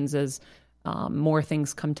conversations as more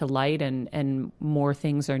things come to light and more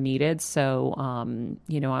things are needed. So,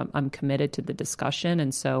 I'm committed to the discussion.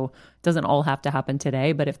 And so it doesn't all have to happen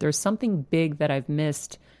today. But if there's something big that I've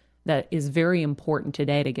missed that is very important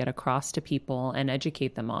today to get across to people and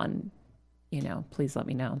educate them on, please let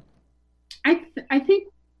me know. I think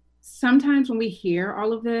sometimes when we hear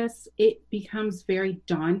all of this, it becomes very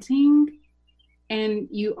daunting and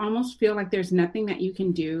you almost feel like there's nothing that you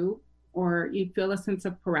can do, or you feel a sense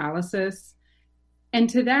of paralysis. And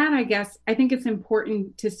to that, I think it's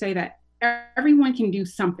important to say that everyone can do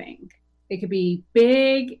something. It could be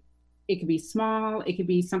big, it could be small, it could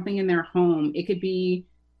be something in their home. It could be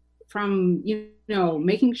from,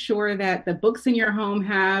 making sure that the books in your home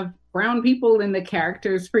have brown people in the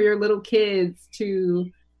characters for your little kids, to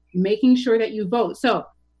making sure that you vote. So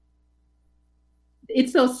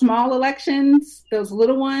it's those small elections, those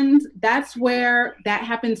little ones. That's where that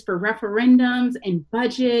happens for referendums and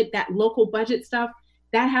budget, that local budget stuff.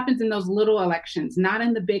 That happens in those little elections, not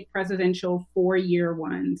in the big presidential 4-year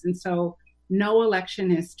ones. And so no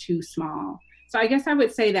election is too small. So I guess I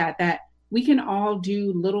would say that we can all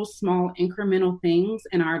do little small incremental things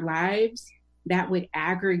in our lives that would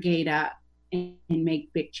aggregate up and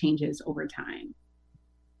make big changes over time.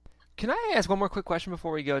 Can I ask one more quick question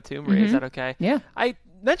before we go to Maria? Is that okay? Yeah. I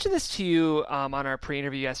mentioned this to you on our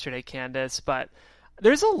pre-interview yesterday, Candace, but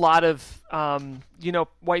there's a lot of,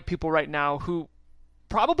 white people right now who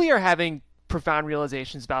probably are having profound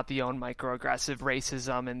realizations about the own microaggressive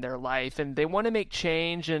racism in their life, and they want to make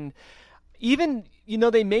change. And even,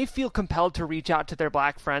 they may feel compelled to reach out to their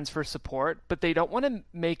Black friends for support, but they don't want to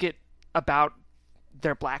make it about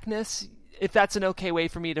their Blackness, if that's an okay way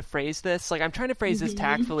for me to phrase this. Like, I'm trying to phrase this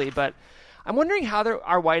tactfully, but I'm wondering how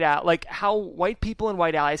how white people and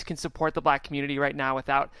white allies can support the Black community right now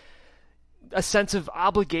without a sense of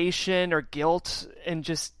obligation or guilt, and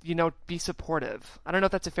just, be supportive. I don't know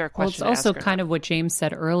if that's a fair question. Well, it's also kind of what James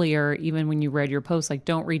said earlier, even when you read your post, like,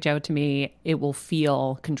 don't reach out to me. It will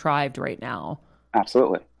feel contrived right now.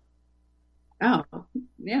 Absolutely. Oh,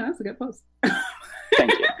 yeah, that's a good post.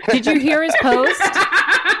 Thank you. Did you hear his post?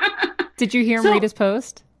 Did you hear him read his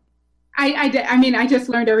post? I did. I mean, I just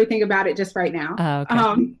learned everything about it just right now. Oh,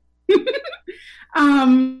 okay.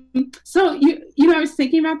 So I was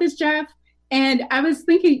thinking about this, Jeff, and I was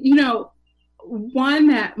thinking, one,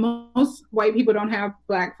 that most white people don't have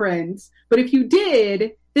Black friends, but if you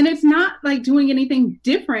did, then it's not like doing anything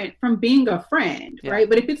different from being a friend, right?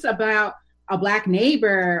 But if it's about a Black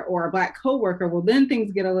neighbor or a Black coworker, well, then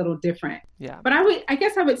things get a little different. Yeah. But I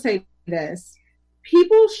guess I would say this: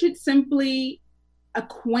 people should simply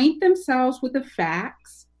acquaint themselves with the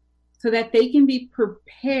facts so that they can be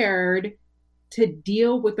prepared to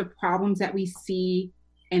deal with the problems that we see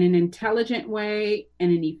in an intelligent way,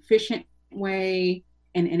 in an efficient way,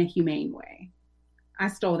 and in a humane way. I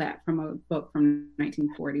stole that from a book from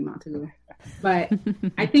 1940, Montagu. But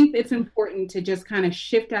I think it's important to just kind of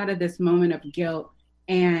shift out of this moment of guilt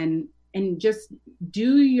and just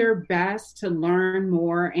do your best to learn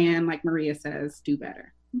more, and, like Maria says, do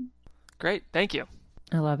better. Great. Thank you.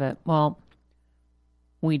 I love it. Well,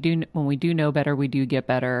 when we do know better, we do get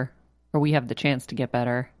better, or we have the chance to get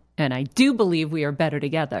better. And I do believe we are better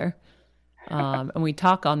together. And we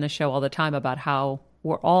talk on the show all the time about how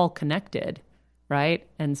we're all connected, right?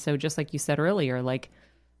 And so just like you said earlier, like,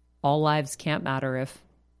 all lives can't matter if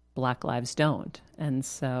Black lives don't. And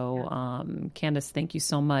so, Candace, thank you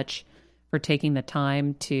so much for taking the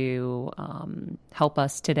time to help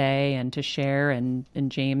us today and to share. And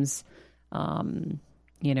James,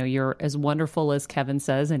 you're as wonderful as Kevin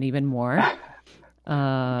says, and even more.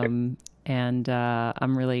 And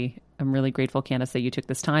I'm really grateful, Candace, that you took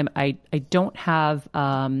this time. I don't have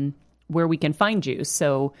where we can find you,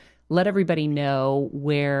 so let everybody know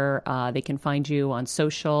where they can find you on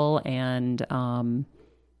social and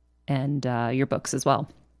your books as well.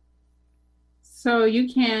 So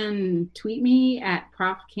you can tweet me at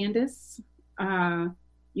Prof. Candace.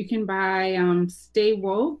 You can buy Stay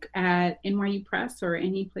Woke at NYU Press or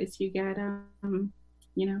any place you get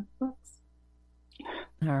books.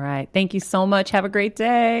 All right. Thank you so much. Have a great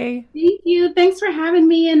day. Thank you. Thanks for having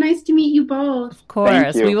me, and nice to meet you both. Of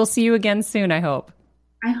course. We will see you again soon, I hope.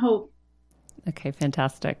 I hope. Okay,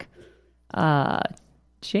 fantastic.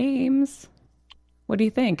 James, what do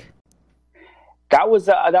you think? That was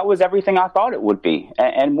everything I thought it would be,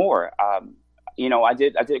 and more. I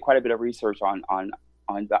did quite a bit of research on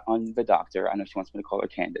on the doctor. I know she wants me to call her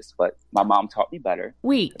Candace, but my mom taught me better.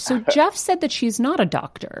 Wait, so Jeff said that she's not a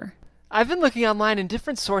doctor. I've been looking online, and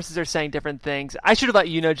different sources are saying different things. I should have let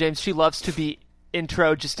you know, James. She loves to be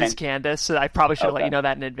intro just as Candace, so I probably should have let you know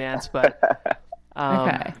that in advance. But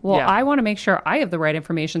okay, well, yeah. I want to make sure I have the right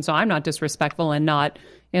information, so I'm not disrespectful and not,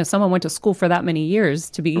 someone went to school for that many years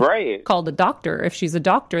to be called a doctor. If she's a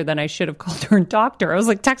doctor, then I should have called her a doctor. I was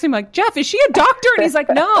like texting him like, Jeff, is she a doctor? And he's like,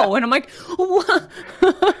 no. And I'm like, what?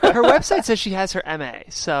 Her website says she has her MA,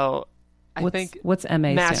 so I think what's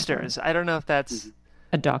MA? Masters. I don't know if that's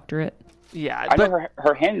a doctorate. Yeah, I know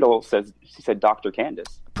her handle says she said Dr.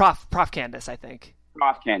 Candace. Prof Candace, I think.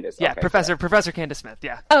 Prof Candace. Yeah, okay, Professor Candace Smith.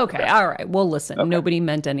 Yeah. Okay. All right. Well, listen. Nobody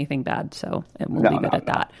meant anything bad, so we'll leave it at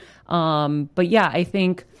that. But yeah, I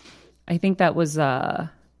think that was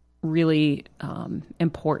really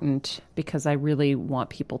important because I really want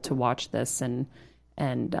people to watch this and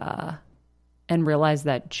realize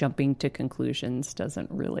that jumping to conclusions doesn't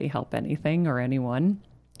really help anything or anyone,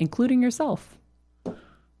 including yourself.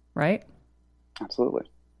 Right? Absolutely.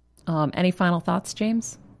 Any final thoughts,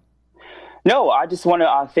 James? No, I just want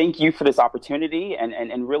to thank you for this opportunity,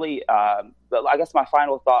 and really, I guess my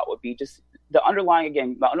final thought would be just the underlying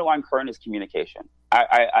current is communication.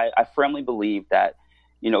 I firmly believe that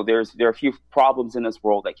there are a few problems in this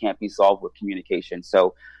world that can't be solved with communication.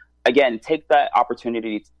 So, again, take that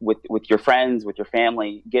opportunity with your friends, with your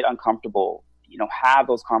family, get uncomfortable, have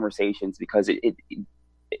those conversations because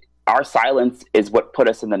our silence is what put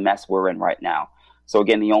us in the mess we're in right now. So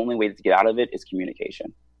again, the only way to get out of it is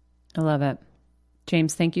communication. I love it.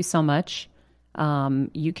 James, thank you so much.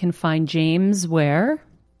 You can find James where?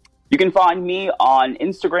 You can find me on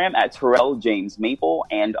Instagram at Terrell James Maple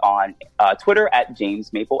and on Twitter at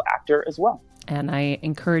James Maple Actor as well. And I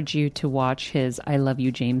encourage you to watch his I Love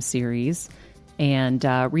You, James series and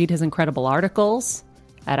read his incredible articles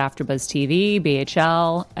at AfterBuzz TV,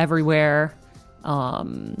 BHL, everywhere.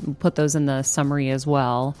 Put those in the summary as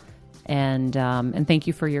well. And thank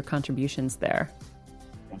you for your contributions there.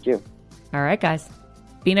 Thank you. All right, guys.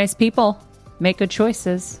 Be nice people, make good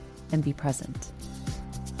choices, and be present.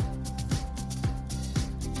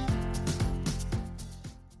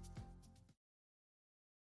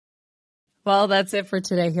 Well, that's it for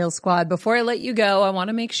today, Heal Squad. Before I let you go, I want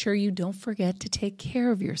to make sure you don't forget to take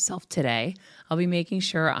care of yourself today. I'll be making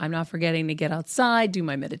sure I'm not forgetting to get outside, do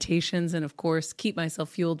my meditations, and of course, keep myself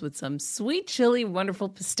fueled with some sweet, chili, wonderful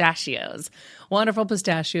pistachios. Wonderful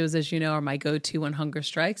pistachios, as you know, are my go-to when hunger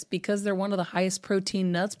strikes because they're one of the highest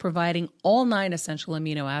protein nuts, providing all 9 essential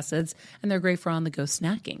amino acids, and they're great for on-the-go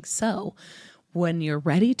snacking. So, when you're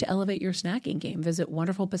ready to elevate your snacking game, visit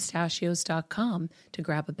wonderfulpistachios.com to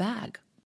grab a bag.